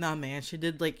be like, nah, man, she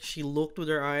did like, she looked with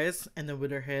her eyes and then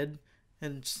with her head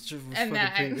and just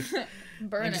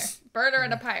burn her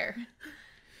in a pyre.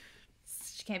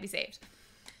 She can't be saved.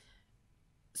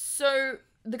 So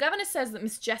the governess says that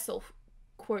Miss Jessel,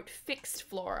 quote, fixed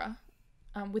Flora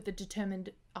with the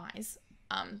determined eyes,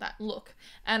 that look,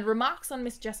 and remarks on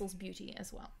Miss Jessel's beauty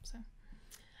as well. So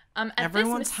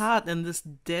everyone's hot in this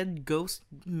dead ghost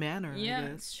manor. Yeah, I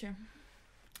guess. It's true.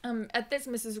 At this,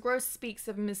 Mrs. Gross speaks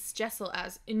of Miss Jessel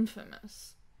as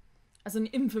infamous, as an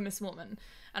infamous woman,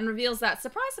 and reveals that,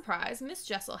 surprise, surprise, Miss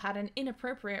Jessel had an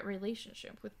inappropriate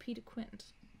relationship with Peter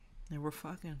Quint. They were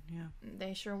fucking, yeah.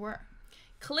 They sure were.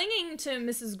 Clinging to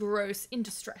Mrs. Gross in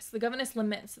distress, the governess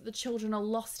laments that the children are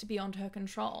lost beyond her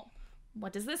control.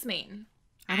 What does this mean?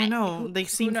 I don't know. They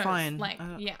seem fine. Like,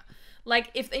 yeah. Like,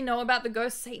 if they know about the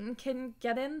ghost, Satan can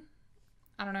get in?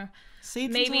 I don't know.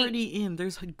 Satan's already in.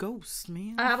 There's a ghost,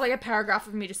 man. I have like a paragraph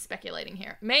of me just speculating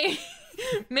here.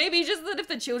 Maybe just that if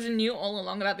the children knew all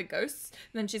along about the ghosts,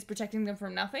 then she's protecting them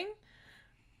from nothing.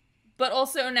 But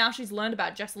also now she's learned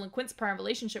about Jessel and Quint's prior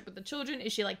relationship with the children.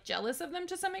 Is she like jealous of them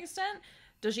to some extent?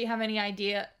 Does she have an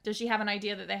idea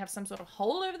that they have some sort of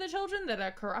hold over the children that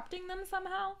are corrupting them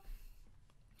somehow?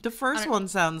 The first one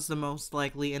sounds the most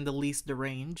likely and the least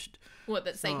deranged. What,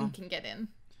 that Satan can get in?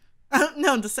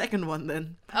 No, the second one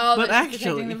then. Oh, but actually, actually,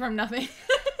 protecting them from nothing.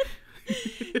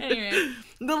 Anyway.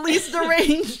 The least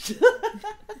deranged.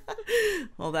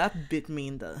 Well, that bit me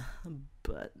in the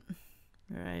butt.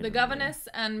 Right. The governess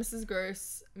and Mrs.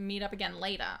 Gross meet up again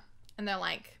later, and they're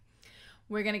like,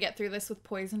 we're going to get through this with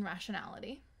poise and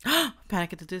rationality.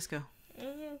 Panic at the Disco.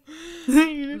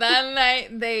 Then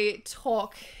they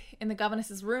talk in the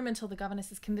governess's room until the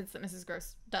governess is convinced that Mrs.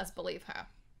 Gross does believe her.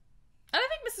 I don't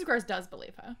think Mrs. Gross does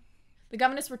believe her. The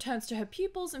governess returns to her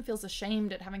pupils and feels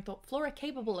ashamed at having thought Flora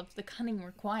capable of the cunning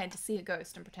required to see a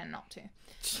ghost and pretend not to.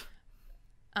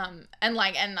 And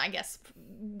I guess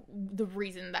the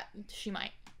reason that she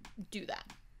might do that,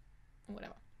 or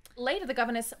whatever. Later, the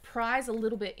governess pries a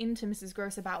little bit into Mrs.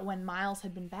 Gross about when Miles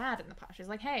had been bad in the past. She's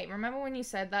like, hey, remember when you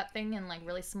said that thing in, like,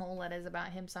 really small letters about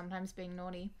him sometimes being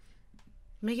naughty?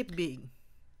 Make it big.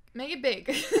 Make it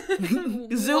big.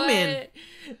 Zoom in.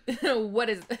 What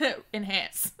is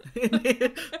enhance?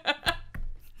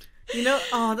 You know,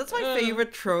 that's my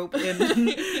favorite trope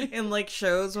in like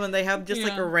shows when they have just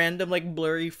like a random like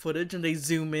blurry footage and they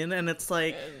zoom in and it's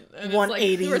like and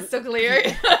 180. It's like crystal clear.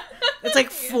 It's like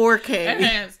 4K.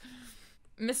 Enhance.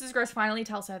 Mrs. Gross finally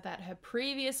tells her that her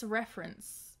previous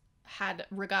reference had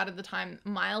regarded the time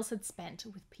Miles had spent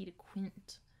with Peter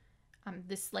Quint.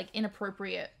 This like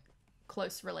inappropriate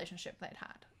close relationship they'd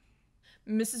had.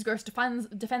 Mrs. Gross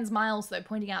defends Miles, though,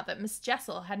 pointing out that Miss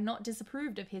Jessel had not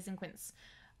disapproved of his and Quint's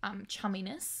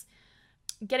chumminess.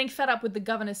 Getting fed up with the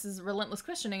governess's relentless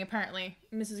questioning, apparently,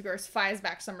 Mrs. Gross fires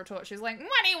back some retort. She's like,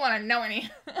 why do you want to know any?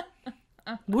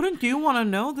 Wouldn't you want to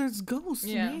know? There's ghosts,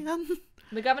 man.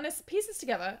 The governess pieces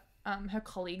together her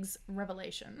colleague's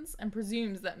revelations and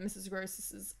presumes that Mrs.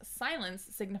 Gross's silence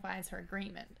signifies her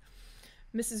agreement.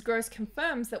 Mrs. Gross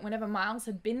confirms that whenever Miles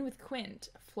had been with Quint,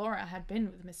 Flora had been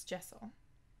with Miss Jessel.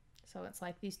 So it's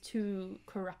like these two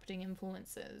corrupting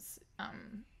influences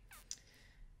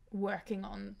working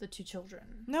on the two children.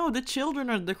 No, the children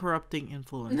are the corrupting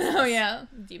influences. Oh, yeah.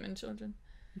 Demon children.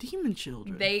 Demon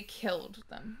children? They killed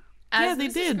them. Yeah, they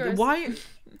Mrs. did. Gross... Why?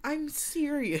 I'm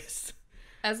serious.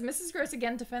 As Mrs. Gross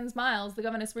again defends Miles, the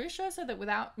governess reassures her that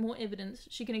without more evidence,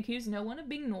 she can accuse no one of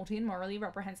being naughty and morally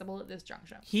reprehensible at this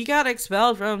juncture. He got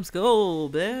expelled from school,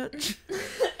 bitch.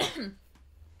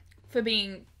 For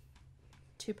being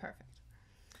too perfect.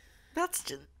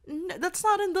 That's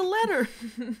not in the letter.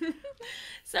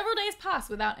 Several days pass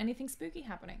without anything spooky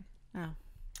happening. Oh.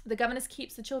 The governess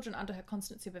keeps the children under her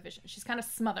constant supervision. She's kind of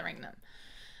smothering them.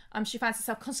 She finds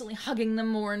herself constantly hugging them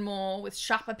more and more with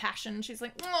sharper passion. She's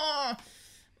like, oh,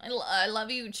 I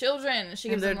love you, children. She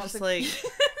gives and they're them just of... like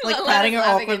patting her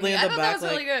awkwardly in the back. That was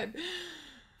like, really good.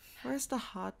 Where's the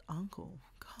hot uncle?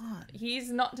 God.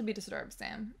 He's not to be disturbed,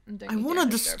 Sam. I want to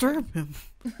disturb him.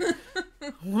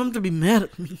 I want him to be mad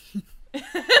at me.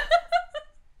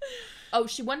 Oh,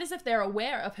 she wonders if they're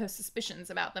aware of her suspicions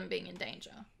about them being in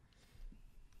danger.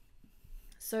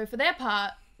 So for their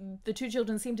part, the two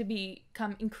children seem to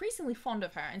become increasingly fond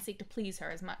of her and seek to please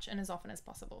her as much and as often as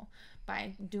possible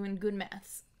by doing good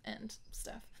maths and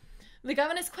stuff. The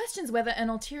governess questions whether an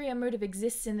ulterior motive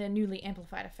exists in their newly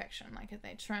amplified affection. Like, are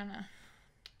they trying to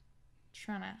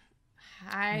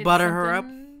hide butter something? her up?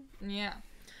 Yeah.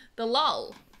 The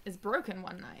lull is broken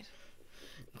one night.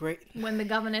 Great. When the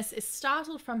governess is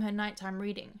startled from her nighttime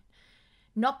reading.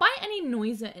 Not by any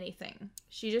noise or anything.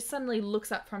 She just suddenly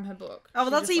looks up from her book. Oh,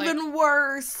 that's even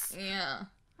worse. Yeah.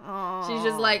 Aww. She's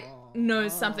just like,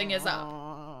 knows something is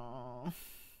up.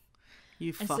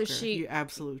 You fucker. So you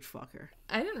absolute fucker.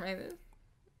 I didn't write this.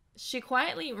 She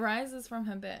quietly rises from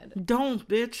her bed. Don't,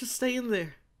 bitch. Just stay in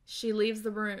there. She leaves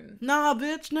the room. Nah,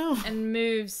 bitch, no. And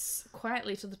moves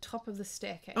quietly to the top of the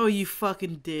staircase. Oh, you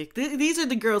fucking dick. These are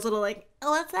the girls that are like,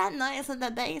 oh, what's that noise in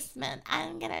the basement?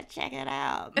 I'm gonna check it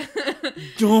out.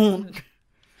 Don't.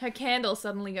 Her candle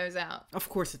suddenly goes out. Of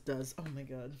course it does. Oh my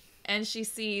god. And she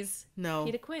sees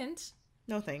Peter Quint.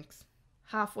 No thanks.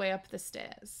 Halfway up the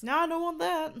stairs. No, I don't want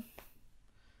that.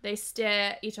 They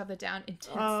stare each other down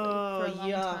intensely for a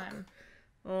long time.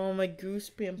 Oh, my goose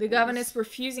pimples. The governess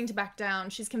refusing to back down.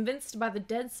 She's convinced by the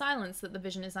dead silence that the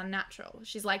vision is unnatural.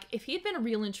 She's like, if he had been a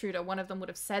real intruder, one of them would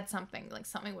have said something, like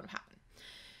something would have happened.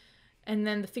 And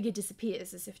then the figure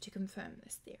disappears as if to confirm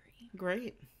this theory.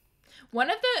 Great. One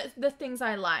of the things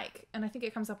I like, and I think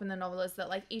it comes up in the novel, is that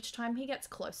like each time he gets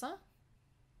closer.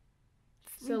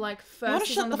 So like first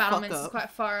he's on the battlements, it's quite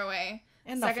far away.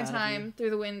 And second time through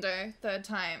the window, third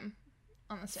time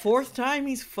on the stairs. Fourth time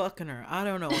he's fucking her. I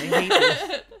don't know. I hate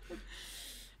it.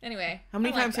 Anyway. How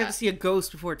many times do you have to see a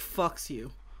ghost before it fucks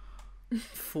you?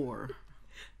 4.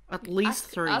 At least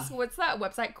 3. What's that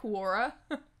website? Quora?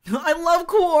 I love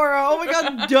Quora. Oh my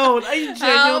god, don't. I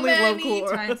genuinely love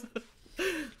Quora.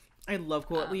 I love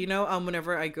quote. You know,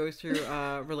 whenever I go through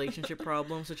relationship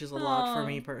problems, which is a lot for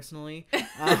me personally,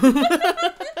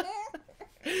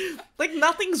 like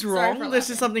nothing's wrong. There's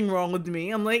just something wrong with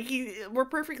me. I'm like, we're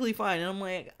perfectly fine. And I'm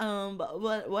like, but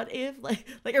what if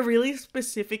like a really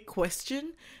specific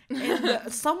question,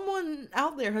 and someone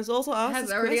out there has also asked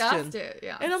this question. Asked it,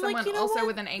 yeah. And I'm like, you know also what?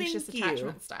 with an anxious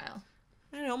attachment style.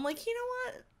 I know. I'm like, you know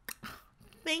what?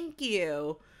 Thank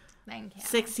you. Thank you.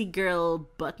 Sexy girl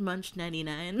butt munch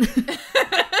 99.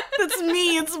 That's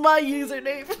me. It's my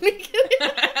username.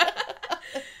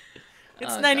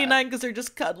 It's 99 because they're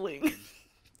just cuddling.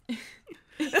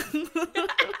 99 is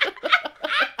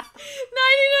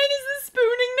the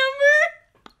spooning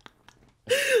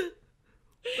number.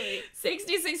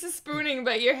 66 is spooning,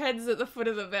 but your head's at the foot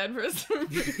of the bed for some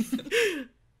reason.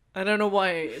 I don't know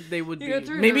why they would be.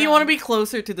 Maybe you want to be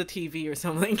closer to the TV or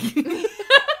something.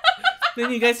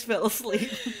 Then you guys fell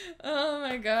asleep. Oh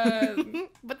my god.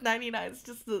 But 99 is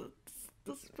just the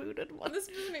spooning one. The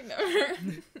spooning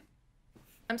number.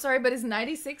 I'm sorry, but is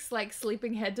 96 like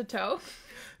sleeping head to toe?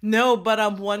 No,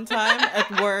 but one time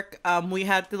at work, we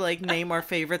had to like name our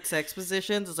favorite sex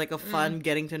positions. It's like a fun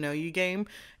getting to know you game,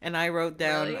 and I wrote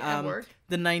down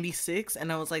the 96,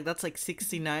 and I was like, that's like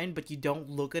 69, but you don't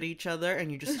look at each other and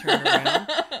you just turn around.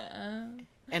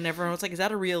 And everyone was like, is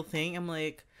that a real thing? I'm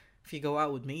like, if you go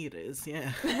out with me, it is,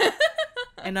 yeah.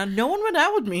 And no one went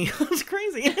out with me. It was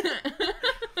crazy.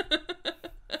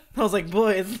 I was like,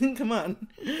 boys, come on.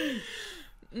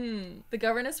 The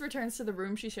governess returns to the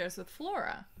room she shares with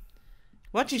Flora.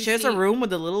 What? She shares a room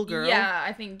with a little girl? Yeah,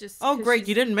 I think just... Oh, great.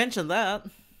 You didn't mention that.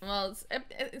 Well,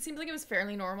 it seems like it was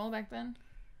fairly normal back then.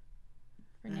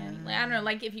 For nanny. Like, I don't know,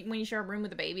 like when you share a room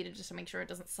with a baby to make sure it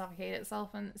doesn't suffocate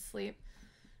itself in sleep.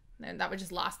 Then that would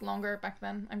just last longer back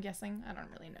then, I'm guessing. I don't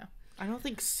really know. I don't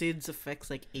think SIDS affects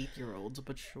like 8-year-olds,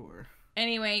 but sure.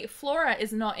 Anyway, Flora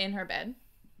is not in her bed.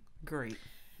 Great.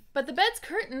 But the bed's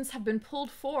curtains have been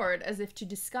pulled forward as if to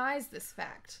disguise this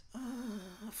fact.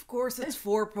 Of course, it's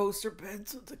 4-poster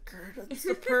beds with the curtains.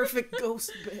 The perfect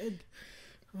ghost bed.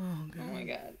 Oh, God. Oh, my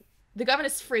God. The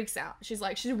governess freaks out. She's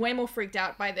way more freaked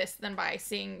out by this than by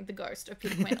seeing the ghost of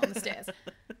Peter Quint on the stairs.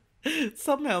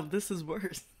 Somehow, this is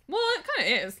worse. Well, it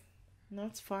kind of is. No,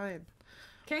 it's fine.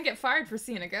 Can't get fired for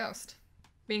seeing a ghost.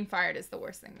 Being fired is the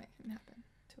worst thing that can happen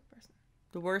to a person.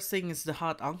 The worst thing is the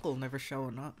hot uncle never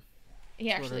showing up.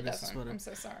 He actually doesn't. I'm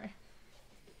so sorry.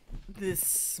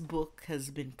 This book has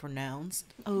been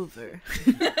pronounced over.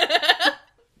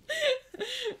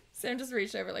 Sam just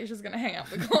reached over like she's going to hang up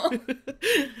the call.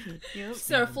 Yep.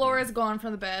 So Flora's gone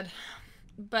from the bed.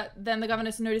 But then the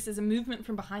governess notices a movement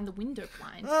from behind the window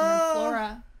blind. And then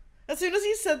Flora... As soon as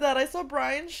he said that, I saw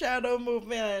Brian's shadow move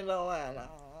behind Alana.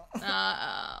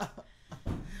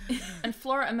 And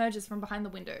Flora emerges from behind the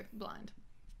window blind.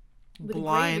 With a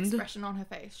grave expression on her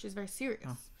face. She's very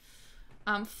serious.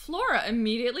 Flora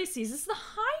immediately seizes the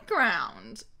high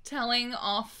ground, telling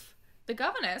off the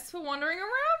governess for wandering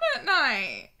around at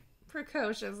night.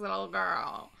 Precocious little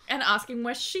girl. And asking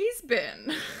where she's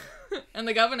been. And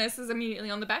the governess is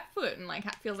immediately on the back foot and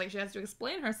like feels like she has to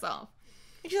explain herself.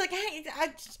 And she's like, hey,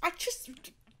 I just...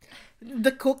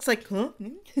 The cook's like, huh?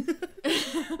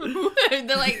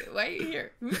 They're like, why are you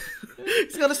here?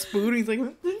 He's got a spoon. He's like,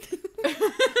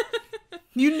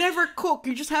 you never cook.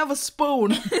 You just have a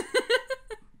spoon.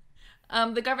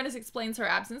 The governess explains her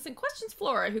absence and questions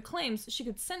Flora, who claims she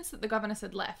could sense that the governess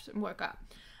had left and woke up.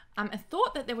 And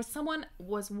thought that there was someone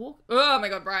Oh my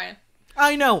God, Brian.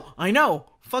 I know.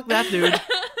 Fuck that dude.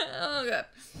 Oh God.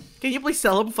 Can you please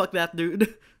tell him fuck that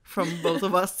dude? From both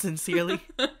of us, sincerely.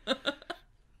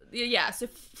 Yeah, so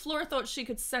Flora thought she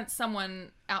could sense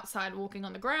someone outside walking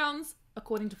on the grounds.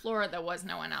 According to Flora, there was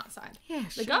no one outside. Yeah,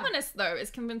 The governess, though, is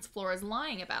convinced Flora's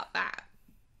lying about that.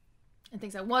 And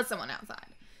thinks there was someone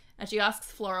outside. And she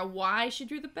asks Flora why she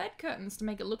drew the bed curtains to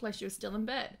make it look like she was still in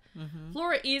bed. Mm-hmm.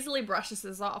 Flora easily brushes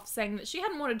this off, saying that she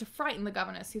hadn't wanted to frighten the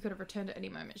governess, who could have returned at any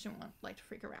moment. She didn't want to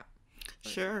freak her out.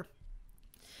 Sure.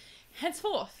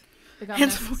 Henceforth, the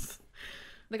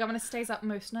governess stays up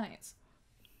most nights.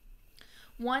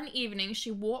 One evening, she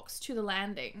walks to the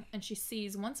landing and she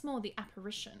sees once more the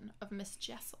apparition of Miss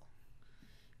Jessel.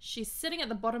 She's sitting at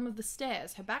the bottom of the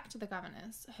stairs, her back to the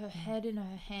governess, her head in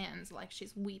her hands like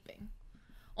she's weeping.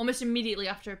 Almost immediately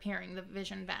after appearing, the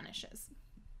vision vanishes.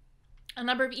 A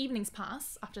number of evenings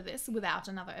pass after this without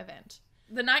another event.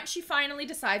 The night she finally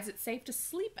decides it's safe to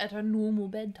sleep at her normal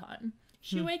bedtime,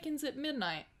 she awakens at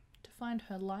midnight to find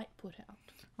her light put out.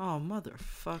 Oh,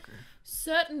 motherfucker.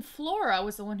 Certain Flora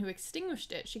was the one who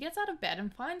extinguished it. She gets out of bed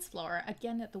and finds Flora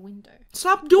again at the window.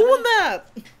 Stop doing that!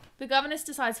 The governess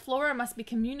decides Flora must be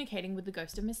communicating with the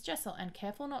ghost of Miss Jessel and,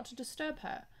 careful not to disturb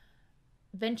her,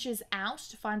 ventures out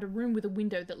to find a room with a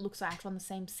window that looks out on the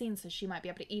same scene so she might be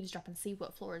able to eavesdrop and see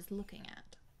what Flora is looking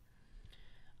at.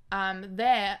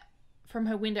 There, from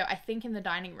her window, I think in the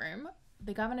dining room,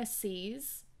 the governess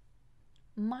sees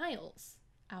Miles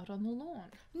out on the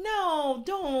lawn. No,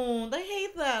 don't. I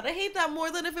hate that. I hate that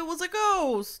more than if it was a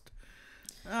ghost.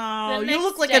 Oh, you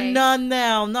look like a nun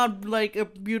now, not like a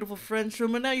beautiful French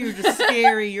woman. Now you're just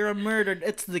scary. You're a murderer.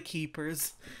 It's the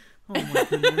keepers. Oh my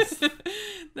goodness.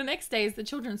 The next day, the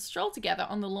children stroll together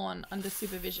on the lawn under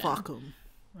supervision. Fuck them.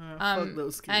 Fuck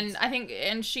those kids.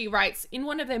 And she writes in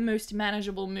one of their most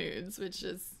manageable moods, which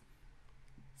is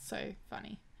so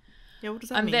funny. Yeah, what does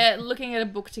that mean? They're looking at a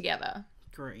book together.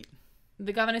 Great.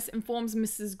 The governess informs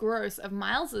Mrs. Gross of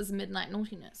Miles's midnight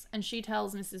naughtiness, and she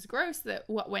tells Mrs. Gross that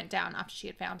what went down after she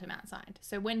had found him outside.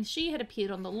 So when she had appeared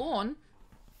on the lawn,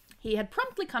 he had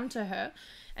promptly come to her,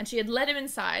 and she had led him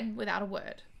inside without a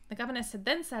word. The governess had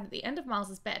then sat at the end of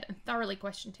Miles's bed and thoroughly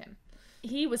questioned him.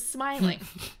 He was smiling.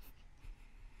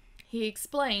 He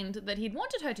explained that he'd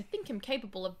wanted her to think him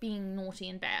capable of being naughty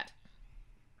and bad.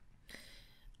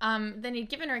 Then he'd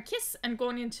given her a kiss and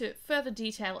gone into further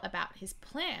detail about his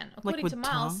plan. According to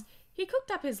Miles, he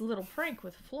cooked up his little prank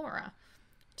with Flora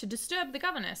to disturb the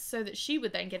governess so that she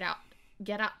would then get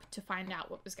up to find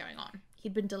out what was going on.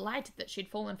 He'd been delighted that she'd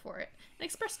fallen for it and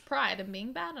expressed pride in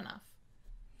being bad enough.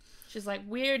 She's like,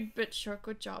 weird, but sure,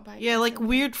 good job. I yeah, like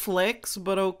weird flex,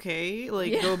 but okay.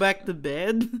 Like, go back to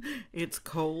bed. It's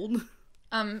cold.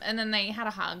 And then they had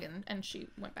a hug, and she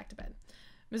went back to bed.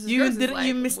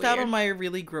 You missed out on my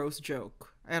really gross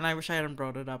joke, and I wish I hadn't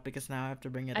brought it up because now I have to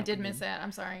bring it up. I did miss it.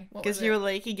 I'm sorry. Because you were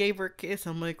like, he gave her a kiss.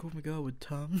 I'm like, oh my god, with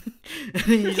tongue, and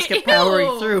you just kept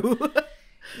powering through.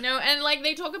 No, and like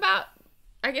they talk about,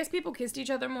 I guess people kissed each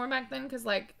other more back then because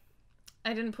like.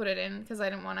 I didn't put it in because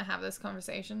I didn't want to have this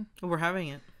conversation. We're having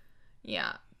it.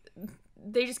 Yeah.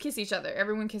 They just kiss each other.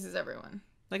 Everyone kisses everyone.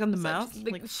 Like on the mouth?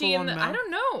 Like she and the mouth?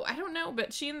 I don't know.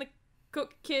 But she and the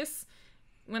cook kiss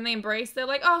when they embrace. They're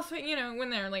like, oh, you know, when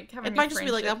they're like having a friendship.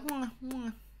 It might just be like a mwah,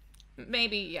 mwah.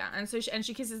 Maybe, yeah. And so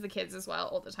she kisses the kids as well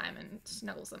all the time and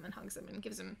snuggles them and hugs them and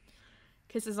gives them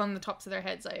kisses on the tops of their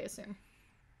heads, I assume.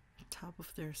 Top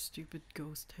of their stupid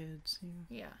ghost heads.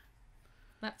 Yeah.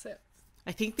 That's it.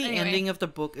 I think the ending of the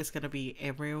book is going to be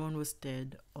everyone was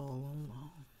dead all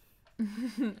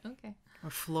along. Okay. Or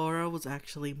Flora was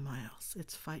actually Miles.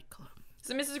 It's Fight Club.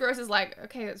 So Mrs. Gross is like,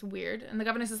 okay, that's weird. And the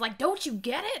governess is like, don't you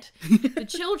get it? The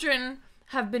children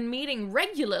have been meeting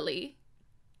regularly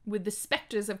with the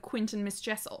specters of Quint and Miss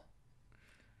Jessel.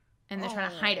 And they're trying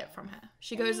to hide it from her.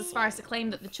 She goes as far as to claim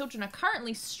that the children are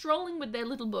currently strolling with their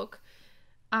little book.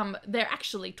 They're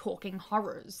actually talking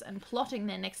horrors and plotting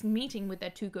their next meeting with their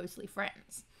two ghostly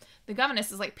friends. The governess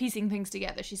is like piecing things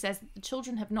together. She says that the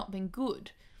children have not been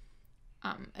good,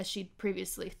 as she'd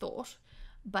previously thought,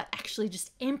 but actually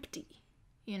just empty.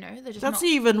 You know, they're just That's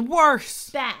even worse.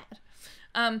 Bad.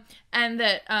 And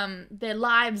that their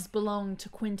lives belong to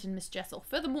Quint and Miss Jessel.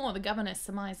 Furthermore, the governess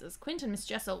surmises Quint and Miss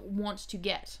Jessel want to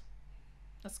get,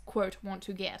 that's quote, want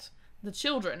to get the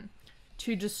children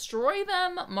to destroy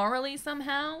them morally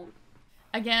somehow.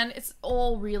 Again, it's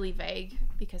all really vague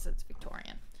because it's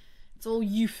Victorian. It's all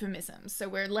euphemisms, so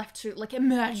we're left to like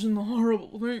imagine the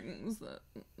horrible things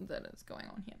that is going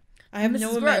on here. I have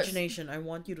no imagination. I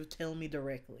want you to tell me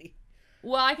directly.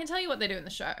 Well, I can tell you what they do in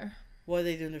the show. What do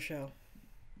they do in the show?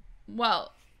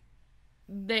 Well,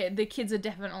 the kids are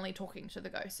definitely talking to the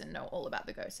ghosts and know all about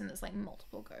the ghosts, and there's like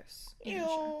multiple ghosts in the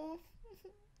show.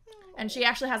 And she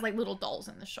actually has like little dolls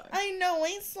in the show. I know,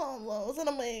 I saw those, and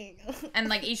I'm like... and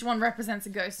like each one represents a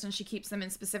ghost, and she keeps them in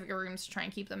specific rooms to try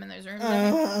and keep them in those rooms.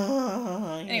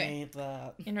 I hate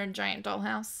that. In her giant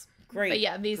dollhouse. Great. But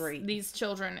yeah, these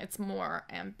children, it's more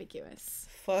ambiguous.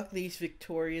 Fuck these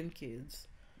Victorian kids.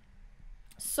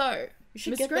 So,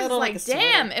 Miss Gross is like,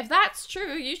 damn, if that's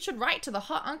true, you should write to the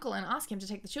hot uncle and ask him to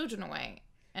take the children away.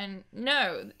 And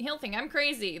no, he'll think I'm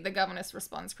crazy. The governess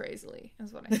responds crazily,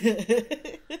 is what I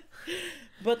think.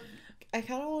 But I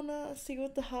kind of want to see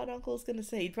what the hot uncle is going to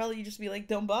say. He'd probably just be like,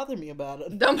 don't bother me about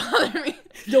it. Don't bother me.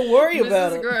 Don't worry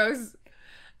about it. Mrs. Gross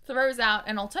throws out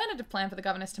an alternative plan for the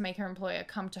governess to make her employer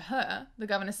come to her. The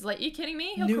governess is like, are you kidding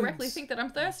me? He'll correctly think that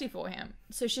I'm thirsty for him.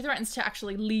 So she threatens to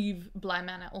actually leave By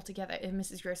Manor altogether if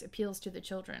Mrs. Gross appeals to the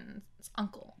children's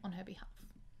uncle on her behalf.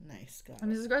 Nice, guy.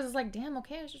 And Mrs. Gross is like, damn,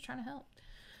 okay, I was just trying to help.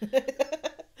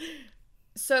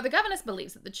 So the governess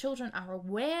believes that the children are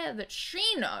aware that she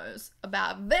knows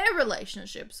about their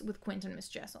relationships with Quint and Miss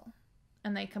Jessel,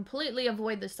 and they completely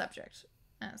avoid the subject,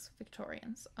 as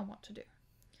Victorians are wont to do.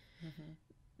 Mm-hmm.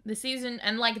 The season,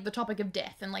 and like the topic of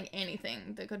death and like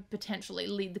anything that could potentially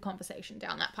lead the conversation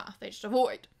down that path, they just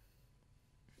avoid.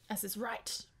 as is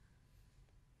right.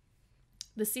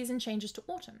 The season changes to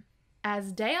autumn.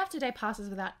 As day after day passes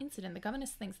without incident, the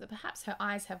governess thinks that perhaps her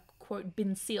eyes have, quote,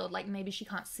 been sealed, like maybe she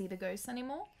can't see the ghosts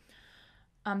anymore.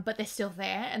 But they're still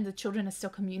there, and the children are still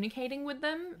communicating with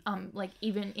them, like,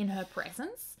 even in her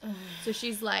presence. So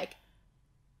she's like,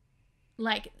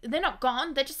 they're not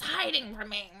gone, they're just hiding from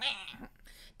me.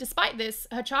 Despite this,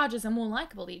 her charges are more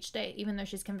likable each day, even though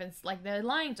she's convinced, like, they're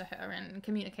lying to her and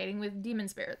communicating with demon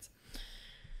spirits.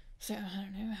 So, I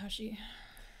don't know how she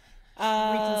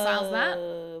reconciles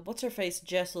that. What's her face?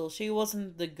 Jessel. She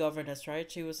wasn't the governess,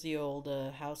 right? She was the old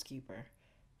housekeeper.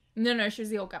 No, she was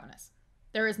the old governess.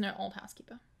 There is no old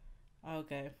housekeeper.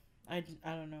 Okay. I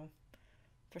don't know.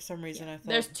 For some reason, I thought...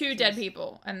 There's two dead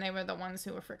people, and they were the ones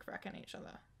who were frick-fracking each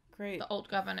other. Great. The old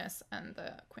governess and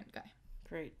the Quint guy.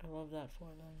 Great. I love that for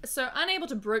them. So, unable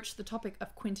to broach the topic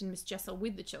of Quint and Miss Jessel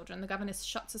with the children, the governess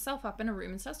shuts herself up in a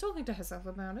room and starts talking to herself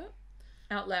about it.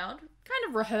 Out loud. Kind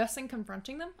of rehearsing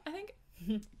confronting them, I think.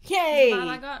 Yay!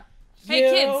 I got. Hey,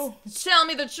 kids, tell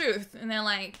me the truth. And they're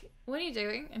like, what are you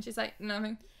doing? And she's like,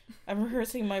 nothing. I'm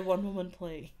rehearsing my one-woman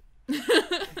play.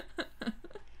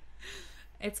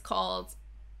 It's called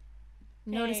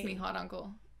Notice Me, Hot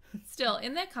Uncle. Still,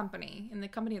 in their company, in the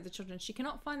company of the children, she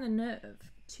cannot find the nerve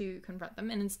to confront them,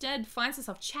 and instead finds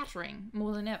herself chattering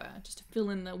more than ever, just to fill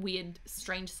in the weird,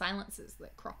 strange silences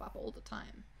that crop up all the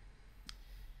time.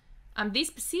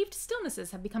 These perceived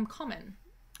stillnesses have become common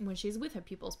when she is with her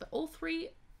pupils, but all three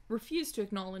refuse to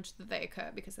acknowledge that they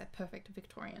occur because they're perfect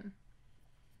Victorian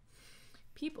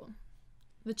people.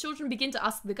 The children begin to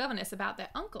ask the governess about their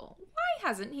uncle. Why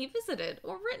hasn't he visited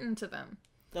or written to them?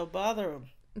 Don't bother him.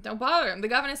 Don't bother him. The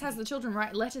governess has the children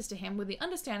write letters to him with the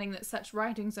understanding that such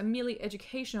writings are merely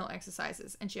educational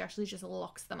exercises, and she actually just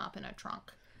locks them up in her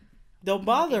trunk. Don't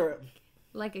bother him.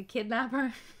 Like a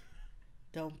kidnapper.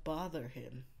 Don't bother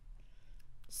him.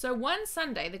 So one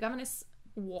Sunday, the governess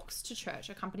walks to church,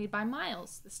 accompanied by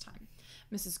Miles this time.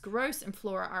 Mrs. Gross and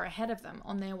Flora are ahead of them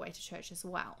on their way to church as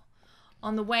well.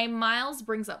 On the way, Miles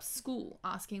brings up school,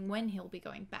 asking when he'll be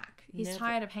going back. He's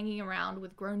tired of hanging around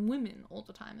with grown women all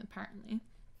the time, apparently.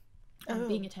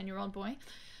 Being a 10-year-old boy.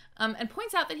 And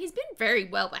points out that he's been very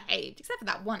well behaved, except for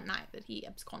that one night that he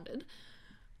absconded.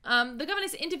 The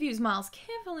governess interviews Miles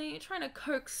carefully, trying to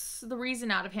coax the reason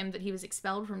out of him that he was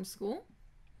expelled from school.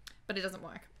 But it doesn't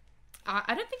work.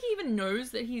 I don't think he even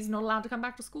knows that he's not allowed to come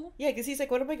back to school. Yeah, because he's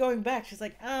like, when am I going back? She's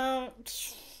like, and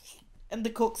the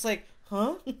cook's like,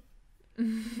 huh?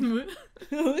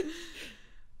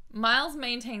 Miles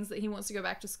maintains that he wants to go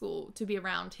back to school to be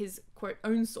around his, quote,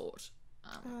 own sort.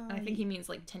 And I think he means,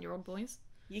 like, 10-year-old boys.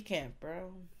 You can't,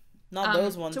 bro. Not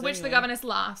those ones, to which the governess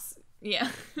laughs. Yeah.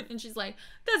 And she's like,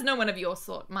 there's no one of your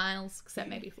sort, Miles, except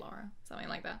maybe Flora. Something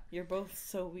like that. You're both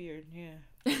so weird,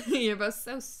 yeah. You're both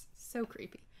so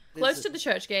creepy. Close to the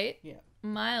church gate, yeah.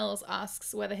 Miles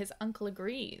asks whether his uncle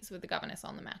agrees with the governess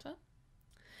on the matter.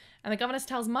 And the governess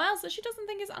tells Miles that she doesn't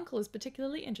think his uncle is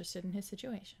particularly interested in his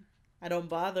situation. I don't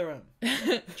bother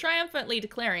him. Triumphantly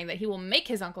declaring that he will make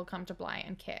his uncle come to Bly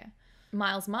and care.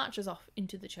 Miles marches off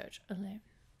into the church alone.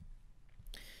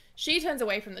 She turns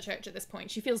away from the church at this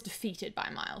point. She feels defeated by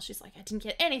Miles. She's like, I didn't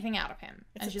get anything out of him.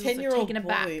 It's and a she's 10-year-old also taken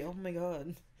aback. boy. Oh my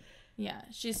god. Yeah,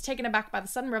 she's taken aback by the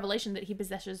sudden revelation that he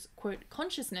possesses, quote,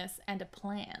 consciousness and a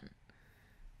plan.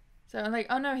 So I'm like,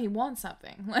 oh no, he wants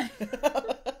something. Like,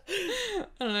 I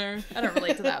don't know. I don't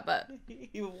relate to that, but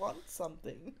he wants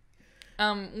something.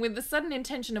 With the sudden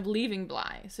intention of leaving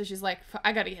Bly. So she's like,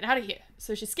 I gotta get out of here.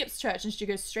 So she skips church and she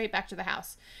goes straight back to the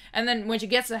house. And then when she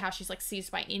gets to the house, she's like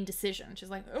seized by indecision.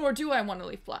 She's like, or do I want to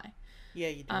leave Bly? Yeah,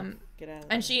 you do. Get out of there.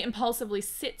 And she impulsively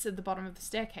sits at the bottom of the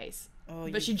staircase. Oh,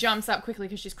 but she jumps up quickly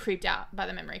because she's creeped out by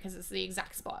the memory, because it's the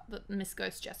exact spot that Miss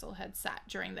Ghost Jessel had sat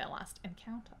during their last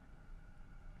encounter.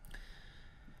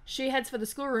 She heads for the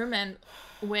schoolroom, and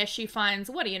where she finds,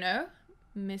 what do you know,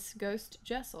 Miss Ghost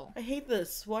Jessel. I hate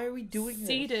this. Why are we doing this?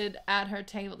 Seated at her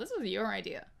table. This was your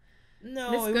idea.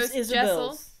 No, Miss it was Ghost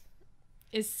Isabelle's. Jessel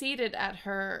is seated at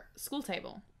her school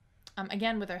table,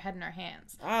 again with her head in her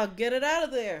hands. Get it out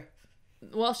of there.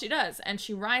 Well, she does, and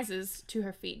she rises to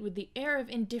her feet with the air of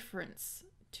indifference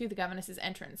to the governess's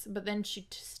entrance, but then she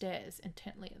stares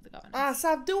intently at the governess.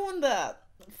 Stop doing that.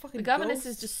 Fucking the governess ghost.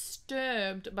 is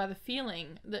disturbed by the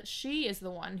feeling that she is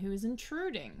the one who is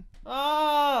intruding.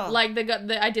 Like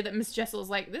the idea that Miss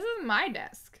Jessel's like, this is my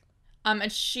desk.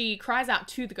 And she cries out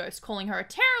to the ghost, calling her a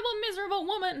terrible, miserable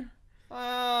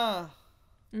woman.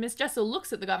 Miss Jessel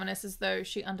looks at the governess as though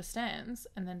she understands,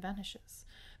 and then vanishes.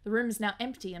 The room is now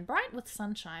empty and bright with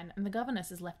sunshine, and the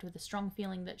governess is left with a strong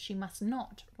feeling that she must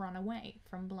not run away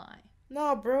from Bly.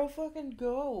 Nah, bro, fucking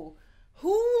go.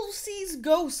 Who sees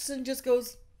ghosts and just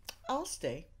goes, I'll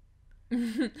stay.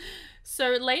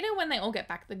 So later when they all get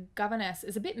back, the governess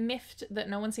is a bit miffed that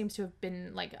no one seems to have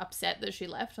been, like, upset that she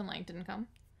left and, like, didn't come.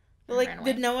 Like,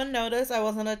 did no one notice I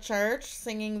wasn't at church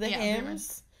singing the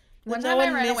hymns? One time I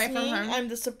ran away from home. I'm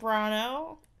the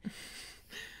soprano.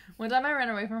 One time I ran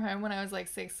away from home when I was, like,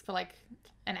 6 for, like,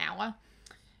 an hour.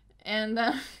 And,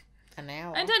 an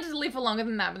hour? I intended to leave for longer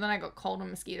than that, but then I got cold and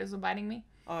mosquitoes were biting me.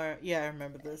 Oh, yeah, I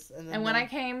remember this. And when I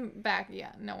came back,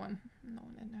 yeah, no one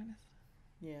had noticed.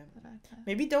 Yeah.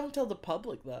 Maybe don't tell the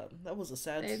public that. That was a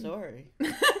sad story.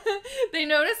 They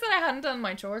noticed that I hadn't done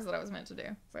my chores that I was meant to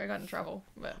do. So I got in trouble.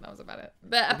 But that was about it.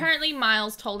 But apparently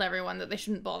Miles told everyone that they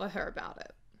shouldn't bother her about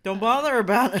it. Don't bother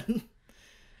about it.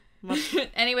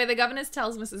 Anyway, the governess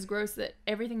tells Mrs. Gross that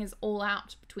everything is all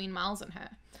out between Miles and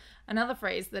her. Another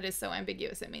phrase that is so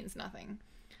ambiguous it means nothing.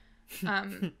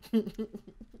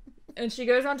 And she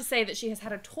goes on to say that she has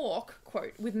had a talk,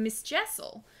 quote, with Miss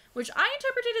Jessel, which I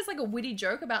interpreted as like a witty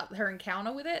joke about her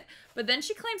encounter with it. But then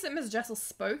she claims that Miss Jessel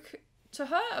spoke to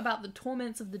her about the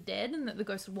torments of the dead and that the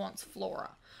ghost wants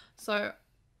Flora. So,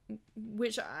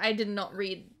 which I did not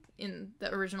read in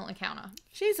the original encounter.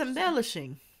 She's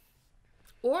embellishing.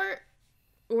 Or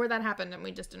that happened and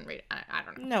we just didn't read it. I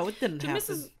don't know. No, it didn't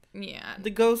happen. Yeah. The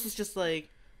ghost was just like,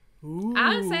 ooh. I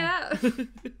didn't say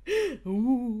that.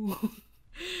 Ooh.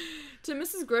 To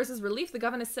Mrs. Gross's relief, the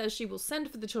governess says she will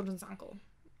send for the children's uncle.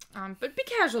 But be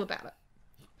casual about it.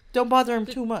 Don't bother him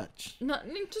too much. No,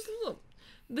 just look.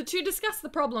 The two discuss the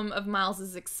problem of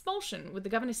Miles's expulsion, with the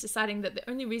governess deciding that the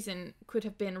only reason could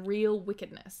have been real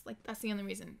wickedness. Like, that's the only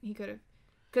reason he could have.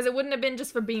 Because it wouldn't have been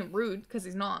just for being rude, because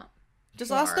he's not.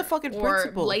 Just ask the fucking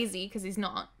principal. Or lazy, because he's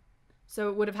not. So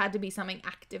it would have had to be something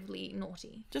actively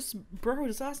naughty. Just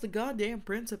ask the goddamn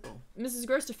principal. Mrs.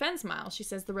 Gross defends Miles. She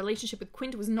says the relationship with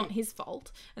Quint was not his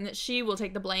fault, and that she will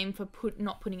take the blame for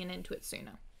not putting an end to it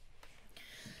sooner.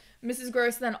 Mrs.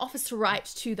 Gross then offers to write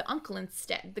to the uncle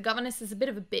instead. The governess is a bit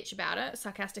of a bitch about it,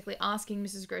 sarcastically asking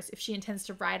Mrs. Gross if she intends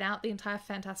to write out the entire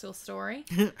fantastical story.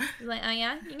 She's like, oh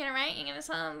yeah? You gonna write? You gonna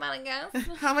tell him about a ghost?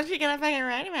 How much you gonna fucking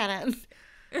write about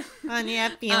it? And you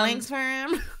have feelings for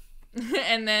him?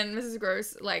 And then Mrs.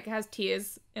 Gross, like, has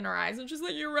tears in her eyes, and she's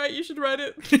like, you're right, you should write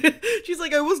it. She's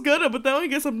like, I was gonna, but now I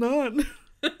guess I'm not.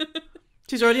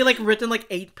 She's already, like, written, like,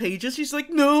 8 pages. She's like,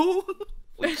 no.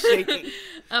 Like, shaking.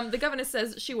 The governess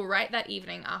says she will write that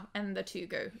evening, and the two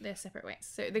go their separate ways.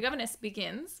 So the governess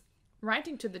begins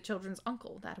writing to the children's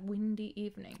uncle that windy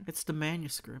evening. It's the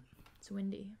manuscript. It's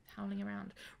windy, howling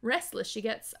around. Restless, she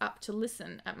gets up to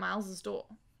listen at Miles's door.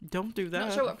 Don't do that.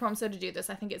 Not sure what prompts her to do this.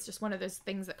 I think it's just one of those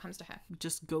things that comes to her.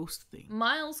 Just ghost thing.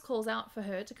 Miles calls out for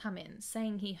her to come in,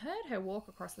 saying he heard her walk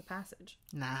across the passage.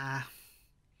 Nah.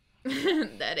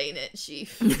 That ain't it,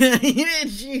 Chief. Ain't it,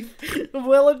 Chief?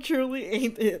 Well, it truly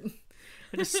ain't it.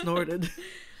 I just snorted.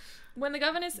 When the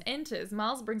governess enters,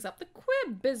 Miles brings up the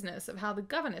queer business of how the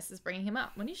governess is bringing him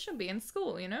up when he should be in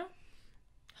school, you know?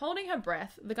 Holding her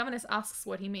breath, the governess asks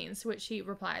what he means, to which he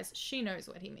replies, she knows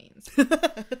what he means.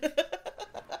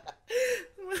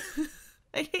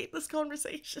 I hate this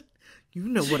conversation. You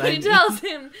know what I mean. She tells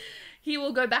him he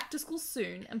will go back to school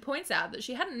soon and points out that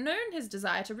she hadn't known his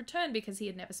desire to return because he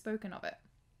had never spoken of it.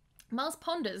 Miles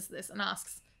ponders this and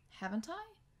asks, haven't I?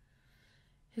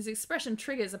 His expression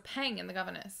triggers a pang in the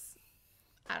governess.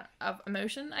 Of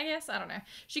emotion, I guess? I don't know.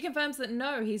 She confirms that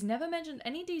no, he's never mentioned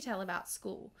any detail about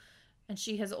school, and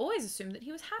she has always assumed that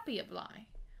he was happy at Bly.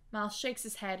 Miles shakes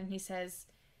his head and he says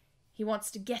he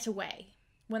wants to get away.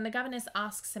 When the governess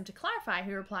asks him to clarify,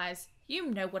 he replies,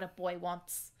 you know what a boy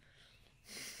wants.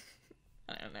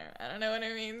 I don't know what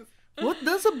it means. What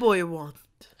does a boy want?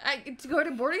 To go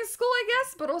to boarding school, I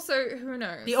guess, but also, who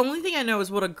knows? The only thing I know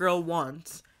is what a girl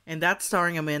wants, and that's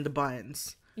starring Amanda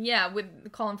Bynes. Yeah,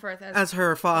 with Colin Firth as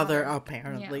her father,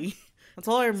 apparently. Yeah. That's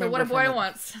all I remember. So what a boy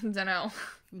wants, don't know.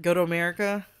 Go to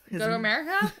America. Go to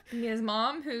America? His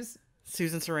mom, who's...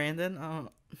 Susan Sarandon.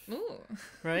 Oh. Ooh.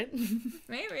 Right?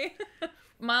 Maybe.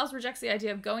 Miles rejects the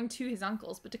idea of going to his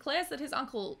uncle's, but declares that his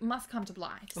uncle must come to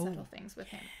Bly to settle things with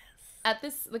him. At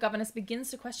this, the governess begins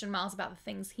to question Miles about the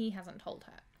things he hasn't told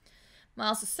her.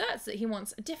 Miles asserts that he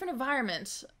wants a different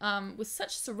environment with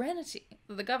such serenity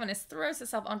that the governess throws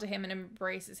herself onto him and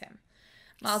embraces him.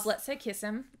 Miles lets her kiss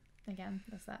him. Again,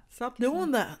 there's that. Stop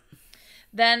doing that.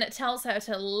 Then tells her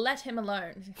to let him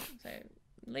alone. So,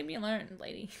 leave me alone,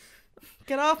 lady.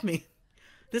 Get off me.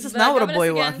 This is not what a boy wants.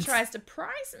 The governess again tries to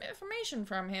pry some information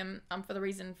from him for the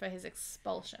reason for his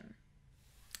expulsion.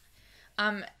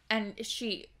 And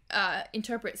she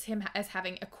interprets him as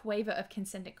having a quaver of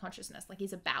consenting consciousness, like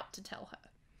he's about to tell her.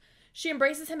 She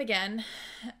embraces him again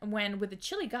when, with a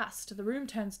chilly gust, the room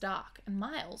turns dark and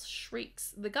Miles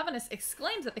shrieks. The governess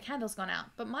exclaims that the candle's gone out,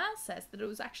 but Miles says that it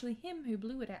was actually him who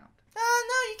blew it out. Oh,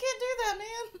 no, you can't do that,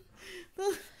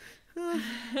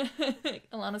 man.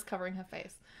 Alana's covering her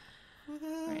face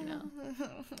right now.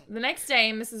 The next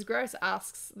day, Mrs. Gross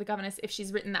asks the governess if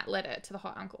she's written that letter to the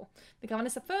hot uncle. The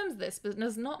governess affirms this, but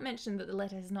does not mention that the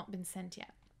letter has not been sent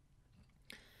yet.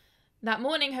 That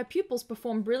morning, her pupils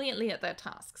perform brilliantly at their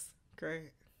tasks.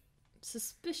 Great.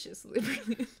 Suspiciously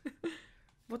brilliant.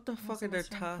 What the fuck are their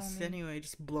tasks anyway?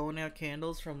 Just blowing out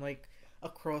candles from, like,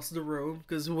 across the room?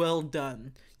 Because well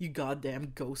done, you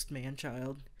goddamn ghost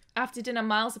man-child. After dinner,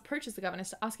 Miles approaches the governess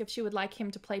to ask if she would like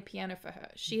him to play piano for her.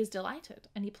 She is delighted,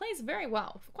 and he plays very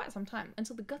well for quite some time,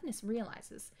 until the governess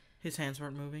realizes... His hands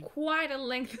weren't moving? Quite a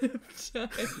length of time.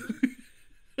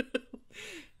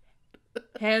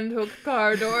 Hand hook,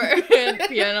 car door, and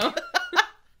piano.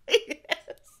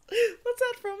 What's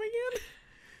that from again?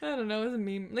 I don't know, it's a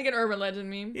meme. Like an urban legend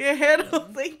meme. Yeah, hand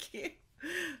hook, thank you.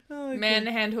 Oh, Man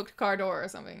hand hooked car door or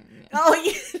something. Yeah. Oh,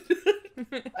 yeah.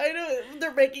 I know,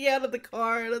 they're making out of the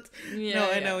car.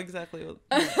 I know exactly what.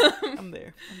 I'm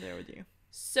there with you.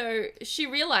 So she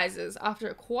realizes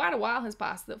after quite a while has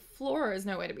passed that Flora is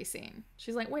nowhere to be seen.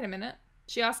 She's like, wait a minute.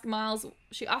 She asks Miles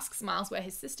where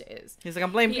his sister is. He's like,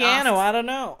 I'm playing piano, I don't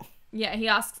know. Yeah, he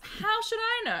asks, how should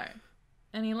I know?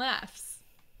 And he laughs.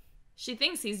 She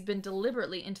thinks he's been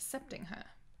deliberately intercepting her.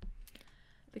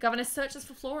 The governess searches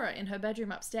for Flora in her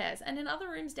bedroom upstairs and in other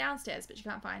rooms downstairs, but she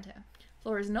can't find her.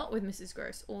 Flora is not with Mrs.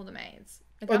 Gross or the maids.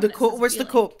 The cook? Where's the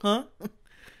cook? Huh?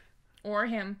 Or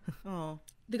him. Oh.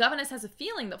 The governess has a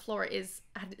feeling that Flora is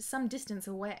at some distance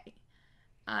away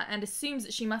and assumes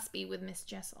that she must be with Miss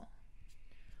Jessel,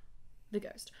 the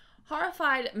ghost.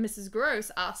 Horrified, Mrs.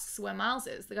 Gross asks where Miles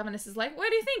is. The governess is like, where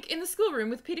do you think? In the schoolroom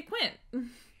with Peter Quint.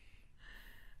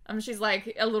 She's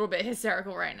like a little bit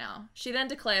hysterical right now. She then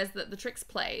declares that the trick's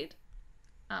played,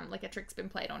 like a trick's been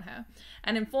played on her,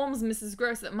 and informs Mrs.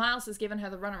 Gross that Miles has given her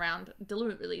the runaround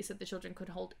deliberately so the children could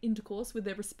hold intercourse with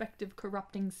their respective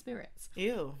corrupting spirits.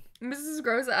 Ew. Mrs.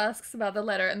 Gross asks about the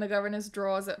letter, and the governess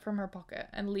draws it from her pocket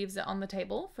and leaves it on the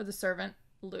table for the servant,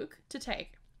 Luke, to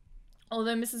take.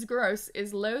 Although Mrs. Gross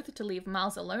is loath to leave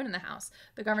Miles alone in the house,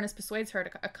 the governess persuades her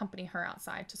to accompany her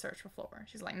outside to search for Flora.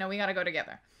 She's like, no, we gotta go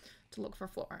together to look for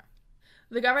Flora.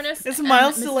 The governess is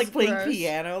Miles still like Gross, playing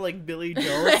piano like Billy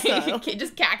Joel style?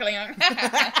 Just cackling on.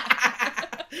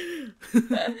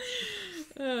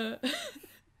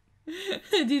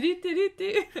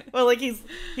 Well, like he's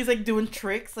like doing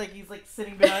tricks, like he's like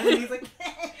sitting behind and he's like,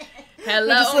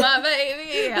 hello, like, my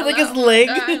baby. Hello, like his leg.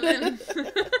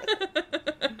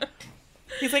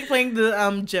 He's like playing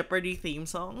the Jeopardy theme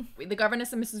song. The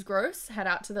governess and Mrs. Gross head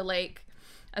out to the lake,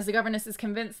 as the governess is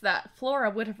convinced that Flora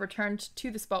would have returned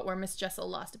to the spot where Miss Jessel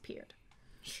last appeared.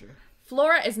 Sure.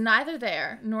 Flora is neither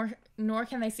there, nor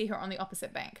can they see her on the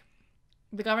opposite bank.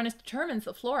 The governess determines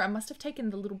that Flora must have taken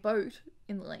the little boat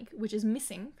in the lake, which is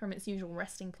missing from its usual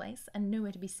resting place and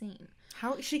nowhere to be seen.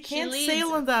 How she can't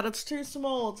sail in that? It's too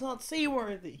small. It's not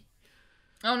seaworthy.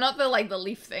 Oh, not the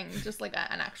leaf thing, just like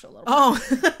an actual little boat.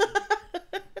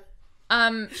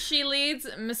 Oh. She leads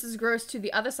Mrs. Gross to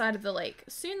the other side of the lake.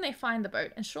 Soon they find the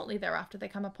boat, and shortly thereafter they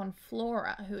come upon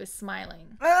Flora, who is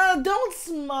smiling. Don't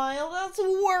smile. That's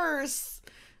worse.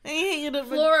 I hate it.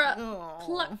 Flora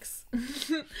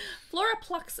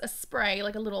plucks a spray,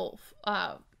 like a little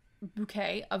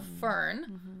bouquet of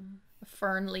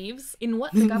fern leaves, in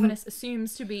what the governess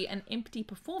assumes to be an empty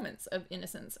performance of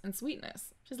innocence and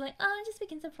sweetness. She's like, oh, I'm just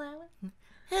picking some flowers.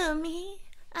 Help me,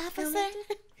 officer.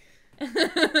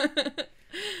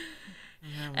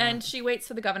 And she waits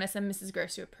for the governess and Mrs.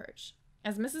 Gross to approach.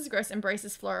 As Mrs. Gross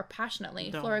embraces Flora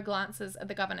passionately, Flora glances at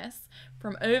the governess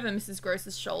from over Mrs.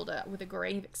 Gross's shoulder with a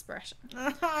grave expression.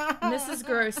 Mrs.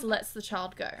 Gross lets the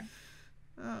child go.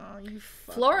 Oh, you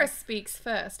Flora speaks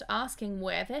first, asking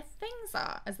where their things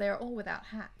are, as they are all without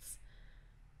hats.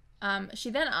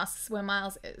 She then asks where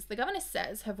Miles is. The governess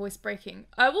says, her voice breaking,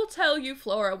 I will tell you,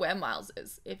 Flora, where Miles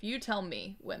is, if you tell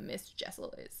me where Miss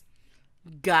Jessel is.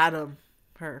 Got him.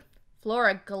 Her.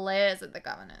 Flora glares at the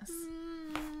governess.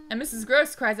 And Mrs.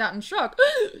 Gross cries out in shock.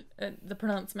 The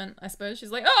pronouncement, I suppose. She's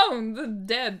like, oh, the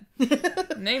dead.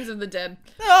 Names of the dead.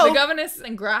 Oh. The governess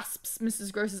and grasps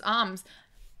Mrs. Gross's arm.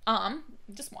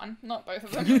 Just one, not both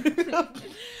of them.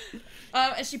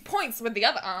 And she points with the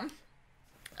other arm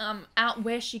out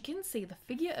where she can see the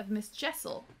figure of Miss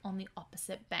Jessel on the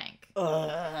opposite bank.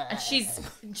 And she's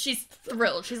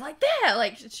thrilled. She's like, there!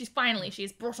 Like, she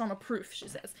has brought on a proof, she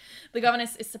says. The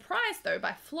governess is surprised, though,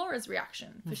 by Flora's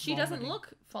reaction, for she doesn't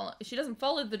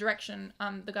follow the direction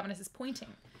the governess is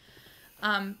pointing.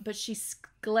 But she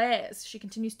glares. She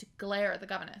continues to glare at the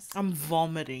governess. I'm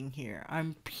vomiting here.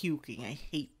 I'm puking. I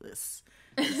hate this.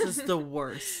 This is the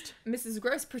worst. Mrs.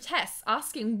 Gross protests,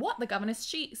 asking what the governess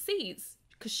sees,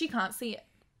 because she can't see it.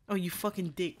 Oh, you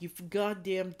fucking dick. You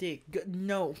goddamn dick.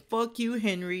 No. Fuck you,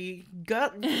 Henry.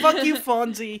 Fuck you,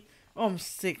 Fonzie. Oh, I'm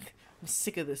sick. I'm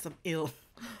sick of this. I'm ill.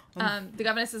 The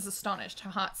governess is astonished. Her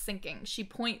heart's sinking. She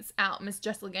points out Miss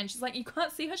Jessel again. She's like, you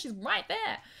can't see her. She's right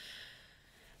there.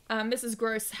 Mrs.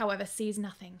 Gross, however, sees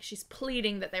nothing. She's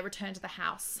pleading that they return to the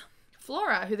house.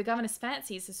 Flora, who the governess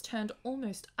fancies, has turned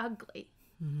almost ugly.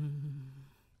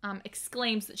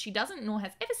 Exclaims that she doesn't nor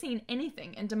has ever seen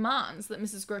anything and demands that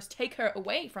Mrs. Gross take her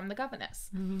away from the governess.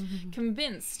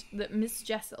 Convinced that Miss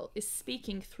Jessel is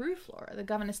speaking through Flora, the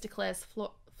governess declares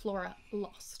Flora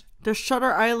lost. They're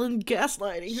Shutter Island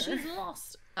gaslighting her. She's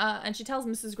lost. And she tells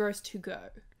Mrs. Gross to go.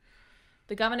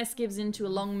 The governess gives in to a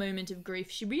long moment of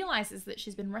grief. She realizes that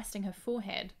she's been resting her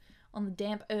forehead on the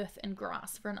damp earth and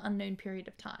grass for an unknown period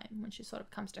of time when she sort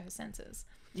of comes to her senses.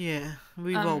 Yeah,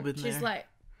 we've all been there. She's like,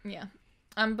 yeah.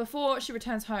 Before she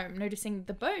returns home, noticing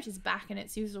the boat is back in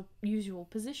its usual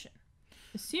position,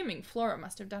 assuming Flora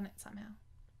must have done it somehow.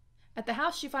 At the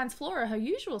house, she finds Flora her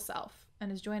usual self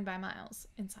and is joined by Miles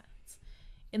in silence.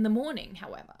 In the morning,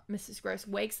 however, Mrs. Gross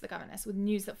wakes the governess with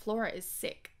news that Flora is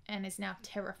sick and is now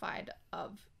terrified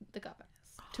of the governess,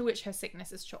 to which her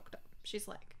sickness is chalked up. She's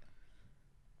like,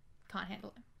 can't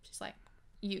handle it. She's like,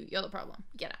 you're the problem.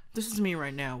 Get out. This is me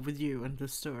right now with you and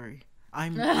this story.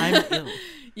 I'm ill.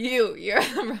 You're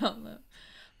the problem.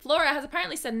 Flora has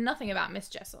apparently said nothing about Miss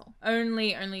Jessel.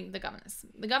 Only the governess.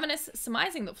 The governess,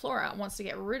 surmising that Flora wants to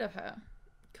get rid of her,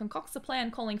 concocts a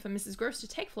plan calling for Mrs. Gross to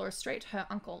take Flora straight to her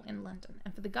uncle in London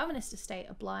and for the governess to stay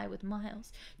at Bly with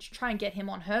Miles to try and get him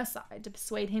on her side, to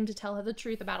persuade him to tell her the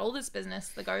truth about all this business,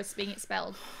 the ghost being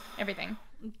expelled, everything.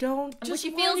 Don't and just what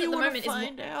she feels at the moment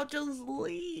find out, just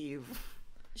leave.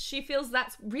 She feels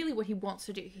that's really what he wants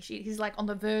to do. He's like on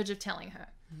the verge of telling her.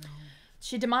 No.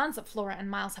 She demands that Flora and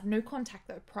Miles have no contact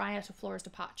though prior to Flora's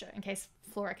departure in case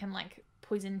Flora can like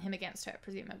poison him against her,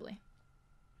 presumably.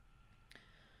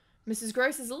 Mrs.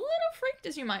 Gross is a little freaked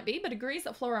as you might be, but agrees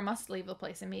that Flora must leave the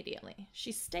place immediately.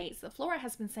 She states that Flora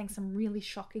has been saying some really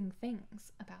shocking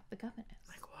things about the governess.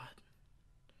 Like what?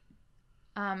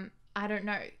 I don't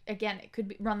know. Again, it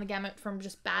could run the gamut from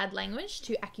just bad language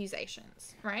to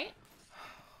accusations, right?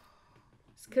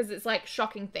 Because it's like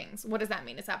shocking things. What does that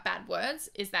mean? Is that bad words?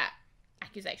 Is that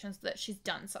accusations that she's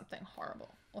done something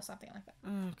horrible or something like that?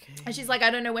 Okay. And she's like,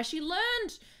 I don't know where she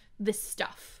learned this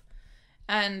stuff.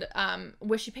 And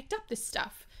where she picked up this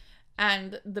stuff.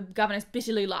 And the governess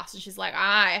bitterly laughs and she's like,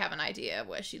 I have an idea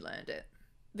where she learned it.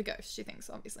 The ghost, she thinks,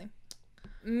 obviously.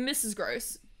 Mrs.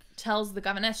 Gross tells the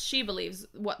governess she believes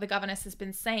what the governess has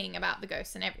been saying about the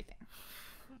ghost and everything.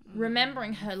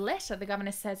 Remembering her letter, the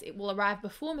governess says it will arrive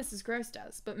before Mrs. Gross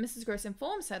does, but Mrs. Gross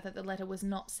informs her that the letter was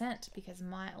not sent because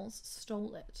Miles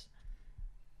stole it.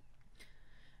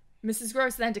 Mrs.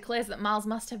 Gross then declares that Miles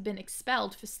must have been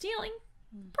expelled for stealing.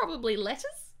 Probably letters?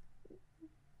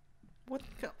 What?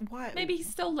 Why? Maybe he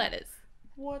stole letters.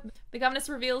 What? The governess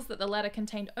reveals that the letter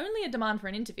contained only a demand for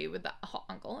an interview with the hot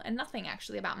uncle and nothing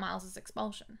actually about Miles's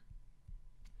expulsion.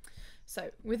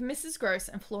 So, with Mrs. Gross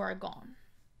and Flora gone,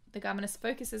 the governess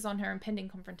focuses on her impending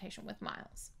confrontation with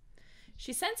Miles.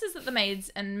 She senses that the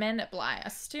maids and men at Bly are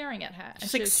staring at her.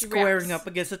 She's like squaring up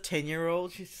against a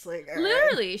 10-year-old. She's like...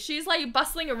 Literally. She's like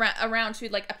bustling around to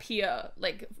like appear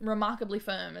like remarkably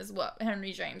firm is what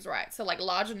Henry James writes. So like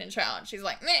large and in charge. She's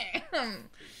like, meh.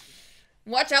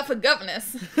 Watch out for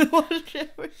governess. Watch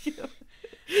out for you.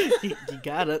 You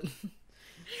got it.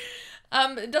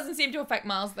 It doesn't seem to affect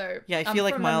Miles though. Yeah, I feel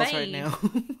like Miles right now.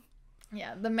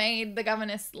 Yeah, the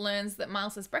governess learns that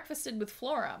Miles has breakfasted with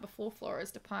Flora before Flora's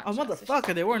departure. Oh,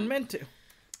 motherfucker, they weren't meant to.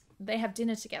 They have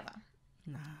dinner together.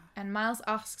 Nah. And Miles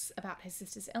asks about his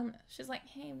sister's illness. He's like,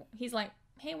 hey,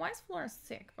 why is Flora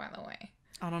sick, by the way?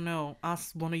 I don't know.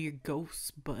 Ask one of your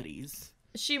ghost buddies.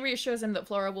 She reassures him that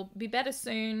Flora will be better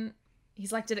soon.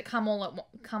 He's like, did it come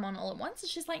on all at once? And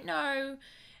she's like, no.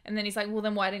 And then he's like, well,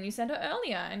 then why didn't you send her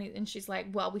earlier? And she's like,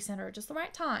 well, we sent her at just the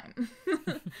right time.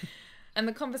 And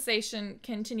the conversation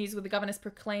continues with the governess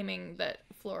proclaiming that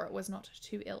Flora was not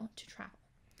too ill to travel.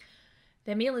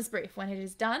 Their meal is brief when it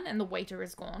is done and the waiter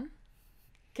is gone.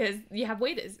 Because you have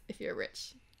waiters if you're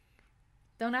rich.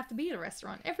 Don't have to be at a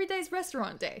restaurant. Every day's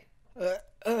restaurant day.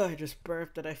 I just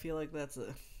burped and I feel like that's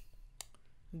a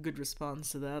good response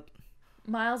to that.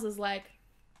 Miles is like,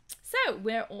 so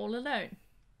we're all alone.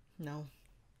 No.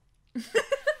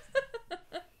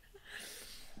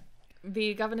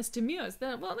 The governess demurs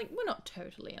that, well, like, we're not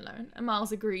totally alone. And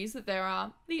Miles agrees that there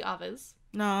are the others,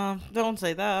 No, don't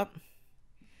say that.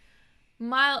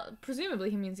 Presumably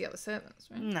he means the other servants,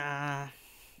 right? Nah.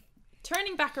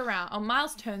 Turning back around,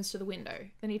 Miles turns to the window.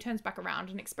 Then he turns back around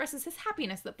and expresses his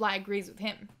happiness that Bly agrees with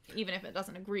him, even if it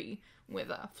doesn't agree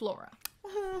with Flora.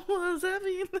 What does that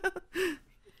mean?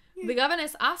 The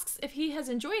governess asks if he has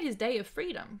enjoyed his day of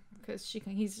freedom, because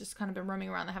he's just kind of been roaming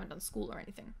around. They haven't done school or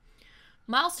anything.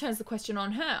 Miles turns the question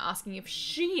on her, asking if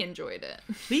she enjoyed it.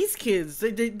 These kids,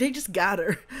 they just got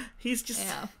her. He's just...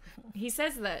 Yeah. He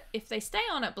says that if they stay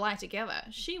on at Bly together,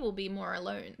 she will be more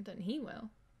alone than he will.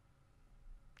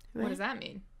 Right. What does that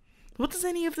mean? What does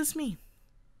any of this mean?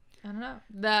 I don't know.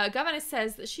 The governess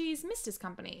says that she's missed his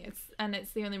company,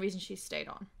 it's the only reason she's stayed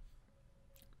on.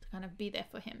 To kind of be there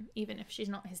for him, even if she's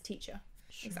not his teacher.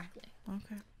 Sure. Exactly.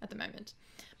 Okay. At the moment.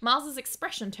 Miles's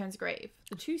expression turns grave.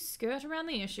 The two skirt around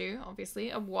the issue,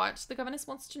 obviously, of what the governess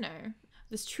wants to know.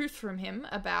 There's truth from him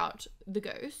about the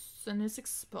ghosts and his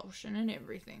expulsion and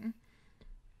everything.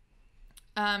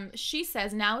 She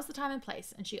says now is the time and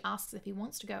place, and she asks if he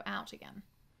wants to go out again.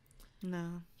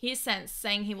 No. He is sensed,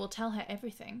 saying he will tell her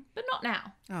everything, but not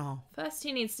now. Oh. First,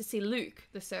 he needs to see Luke,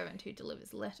 the servant who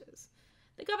delivers letters.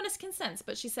 The governess consents,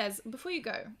 but she says, before you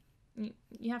go,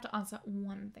 you have to answer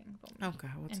one thing for me. Okay,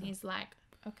 what's And that? he's like,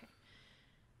 okay.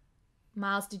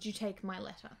 Miles, did you take my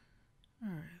letter? All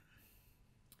right.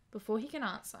 Before he can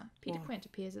answer, Peter Quint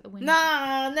appears at the window.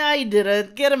 Nah, you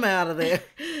didn't. Get him out of there.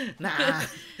 Nah.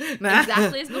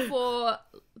 Exactly as before,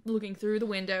 looking through the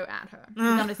window at her. The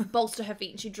governess bolts to her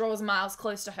feet and she draws Miles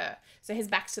close to her. So his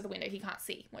back's to the window. He can't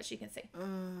see what she can see.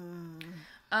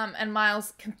 And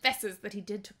Miles confesses that he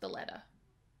did took the letter.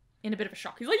 In a bit of a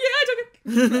shock. He's like, yeah, I took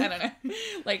it. I don't know.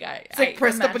 Like, It's like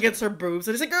pressed up against her boobs.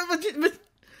 And he's like,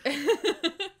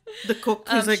 the cook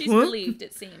is like, she's what? relieved,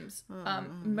 it seems.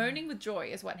 Moaning with joy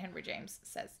is what Henry James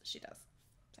says she does.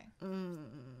 So,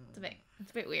 it's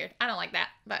a bit weird. I don't like that,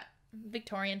 but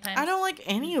Victorian times. I don't like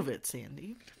any of it,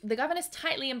 Sandy. The governess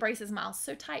tightly embraces Miles,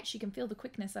 so tight she can feel the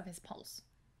quickness of his pulse.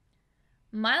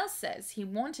 Miles says he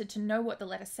wanted to know what the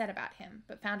letter said about him,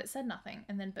 but found it said nothing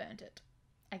and then burned it.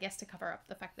 I guess to cover up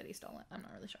the fact that he stole it. I'm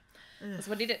not really sure. That's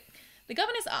what he did. The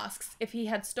governess asks if he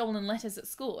had stolen letters at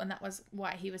school, and that was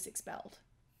why he was expelled.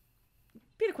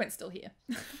 Peter Quint's still here.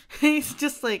 He's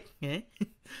just like, eh?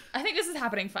 I think this is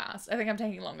happening fast. I think I'm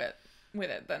taking longer with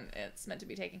it than it's meant to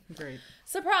be taking. Great.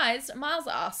 Surprised, Miles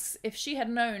asks if she had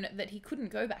known that he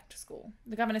couldn't go back to school.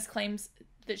 The governess claims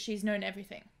that she's known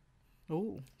everything.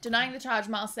 Oh. Denying the charge,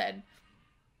 Miles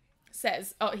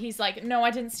he's like, no,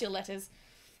 I didn't steal letters.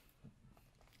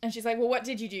 And she's like, well, what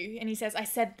did you do? And he says, I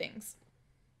said things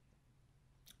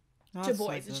to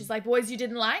boys. And she's like, boys you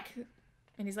didn't like?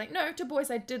 And he's like, no, to boys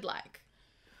I did like.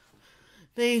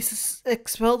 They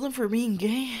expelled him for being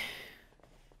gay?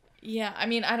 Yeah, I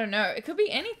mean, I don't know. It could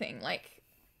be anything. Like,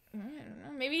 I don't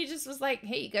know. Maybe he just was like,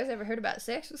 hey, you guys ever heard about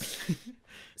sex?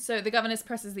 So the governess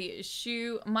presses the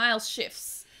issue. Miles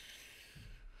shifts.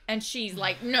 And she's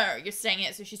like, no, you're staying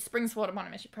here. So she springs forward upon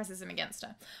him and she presses him against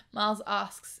her. Miles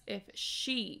asks if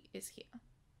she is here.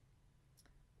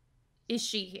 Is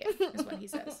she here? Is what he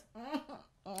says.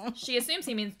 She assumes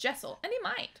he means Jessel, and he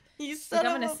might.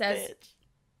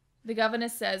 The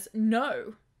governess says,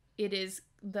 no, it is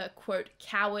the, quote,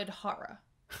 coward horror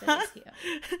that is here.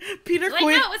 Peter like,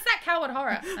 Quint. no, what's that coward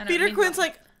horror? Peter Quint's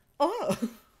like, oh.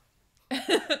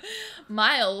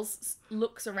 Miles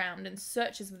looks around and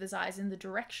searches with his eyes in the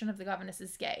direction of the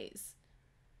governess's gaze.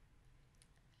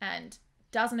 And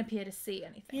doesn't appear to see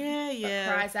anything.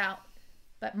 Yeah.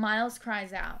 But Miles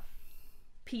cries out,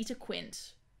 Peter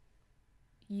Quint,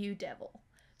 you devil.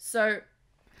 So...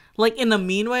 like in a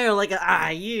mean way or like,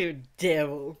 you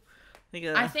devil? Like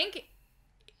I think,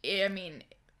 I mean...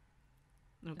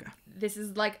 okay. This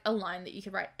is like a line that you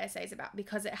could write essays about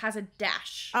because it has a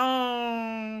dash.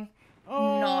 Oh...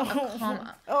 not a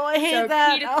comma. Oh, I hate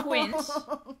that. Peter Quint,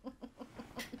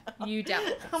 you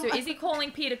devil. So is he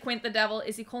calling Peter Quint the devil?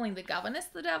 Is he calling the governess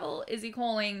the devil? Is he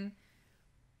calling,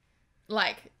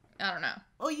 like, I don't know.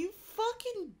 Oh, you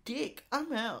fucking dick.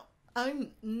 I'm out.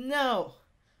 No.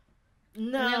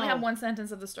 We only have one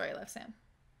sentence of the story left, Sam.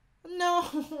 No,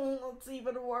 it's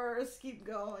even worse. Keep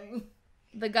going.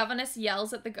 The governess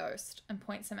yells at the ghost and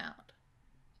points him out.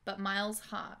 But Miles'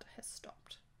 heart has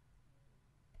stopped.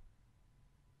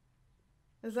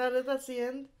 Is that it? That's the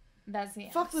end? That's the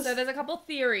end. Fuck this. So there's a couple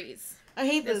theories. I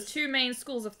hate There's this. two main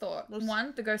schools of thought.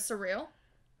 One, the ghosts are real.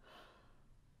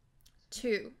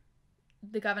 Two,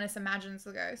 the governess imagines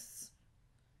the ghosts.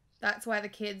 That's why the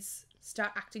kids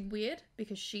start acting weird,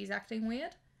 because she's acting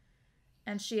weird.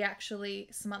 And she actually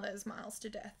smothers Miles to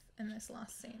death in this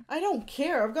last scene. I don't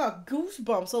care. I've got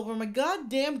goosebumps over my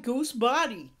goddamn goose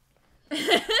body.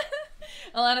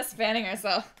 Alana's fanning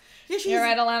herself. Yeah, she's... You're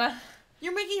right, Alana.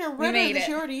 You're making her redder than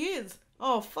she already is.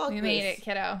 Oh, fuck We made it,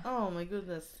 kiddo. Oh, my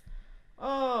goodness.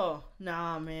 Oh,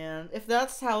 nah, man. If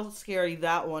that's how scary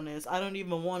that one is, I don't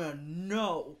even want to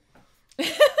know.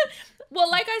 Well,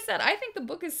 like I said, I think the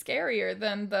book is scarier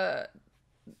than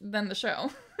the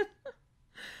show.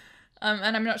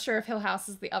 And I'm not sure if Hill House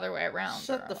is the other way around.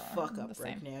 Shut the fuck up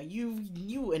right now.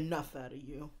 You enough out of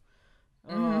you.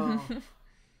 Oh.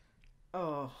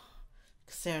 Oh.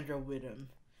 Cassandra Whittam.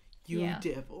 You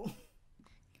devil.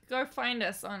 Go find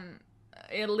us on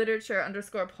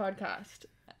Illiterature_podcast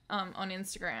on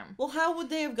Instagram. Well, how would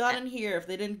they have gotten here if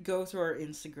they didn't go through our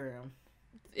Instagram?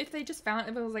 If they just found,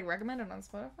 if it was like recommended on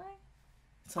Spotify?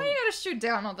 Why you gotta shoot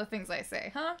down all the things I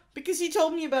say, huh? Because you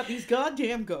told me about these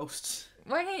goddamn ghosts.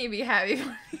 Why can't you be happy for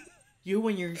me? You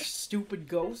and your stupid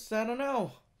ghosts? I don't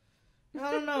know,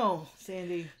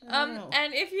 Sandy. I don't know.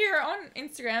 And if you're on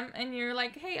Instagram and you're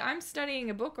like, hey, I'm studying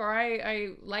a book, or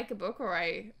I like a book, or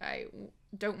I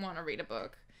don't want to read a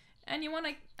book, and you want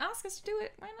to ask us to do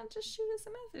it, why not just shoot us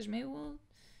a message? Maybe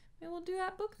we'll do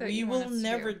that book that we will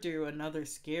never do another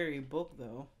scary book,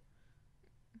 though.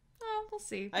 Oh, we'll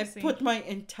see. I've put my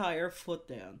entire foot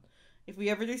down. If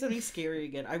we ever do something scary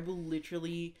again, I will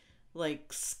literally,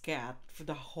 like, scat for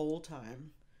the whole time.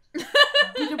 The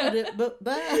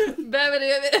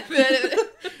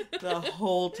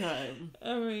whole time.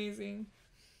 Amazing.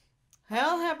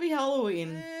 Happy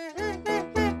Halloween.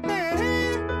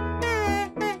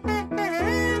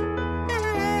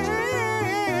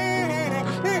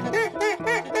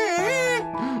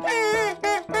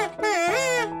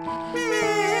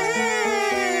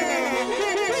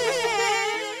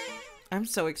 I'm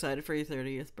so excited for your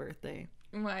 30th birthday.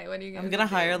 Why? What are you gonna do? I'm gonna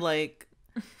hire like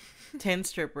 10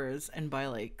 strippers and buy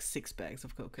like 6 bags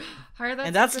of cocaine. Hire that,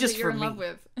 and that's just that you're for in me. Love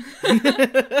with.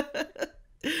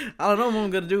 I don't know what I'm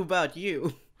gonna do about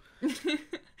you.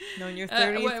 No, your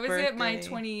 30th what was birthday. it? My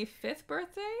 25th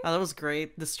birthday? Oh, that was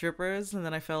great. The strippers, and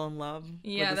then I fell in love.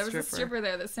 Yeah, with there was a stripper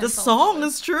there that the song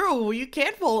is true. You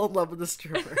can't fall in love with a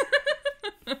stripper.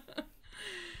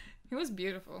 He was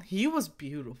beautiful. He was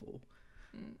beautiful.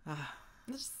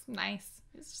 It's just nice.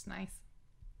 It's just nice.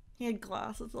 He had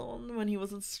glasses on when he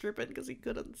wasn't stripping because he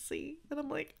couldn't see. And I'm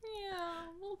like... Yeah,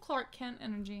 little Clark Kent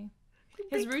energy.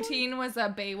 His routine was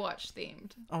Baywatch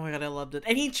themed. Oh my god, I loved it.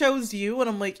 And he chose you, and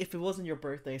I'm like, if it wasn't your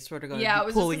birthday, I swear to God, I'd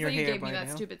be pulling your hair by now. Yeah, it was just that you gave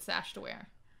me that stupid sash to wear.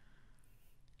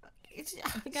 I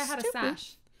think I had a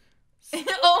sash.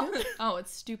 Oh,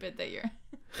 it's stupid that you're...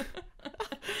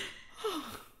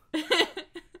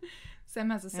 Sam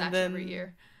has a sash every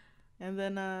year. And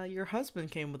then your husband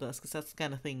came with us, because that's the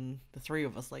kind of thing the 3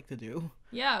 of us like to do.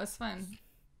 Yeah, it was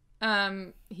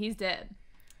fun. He's dead.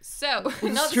 So,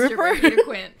 not the stripper?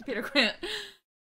 Peter Quint.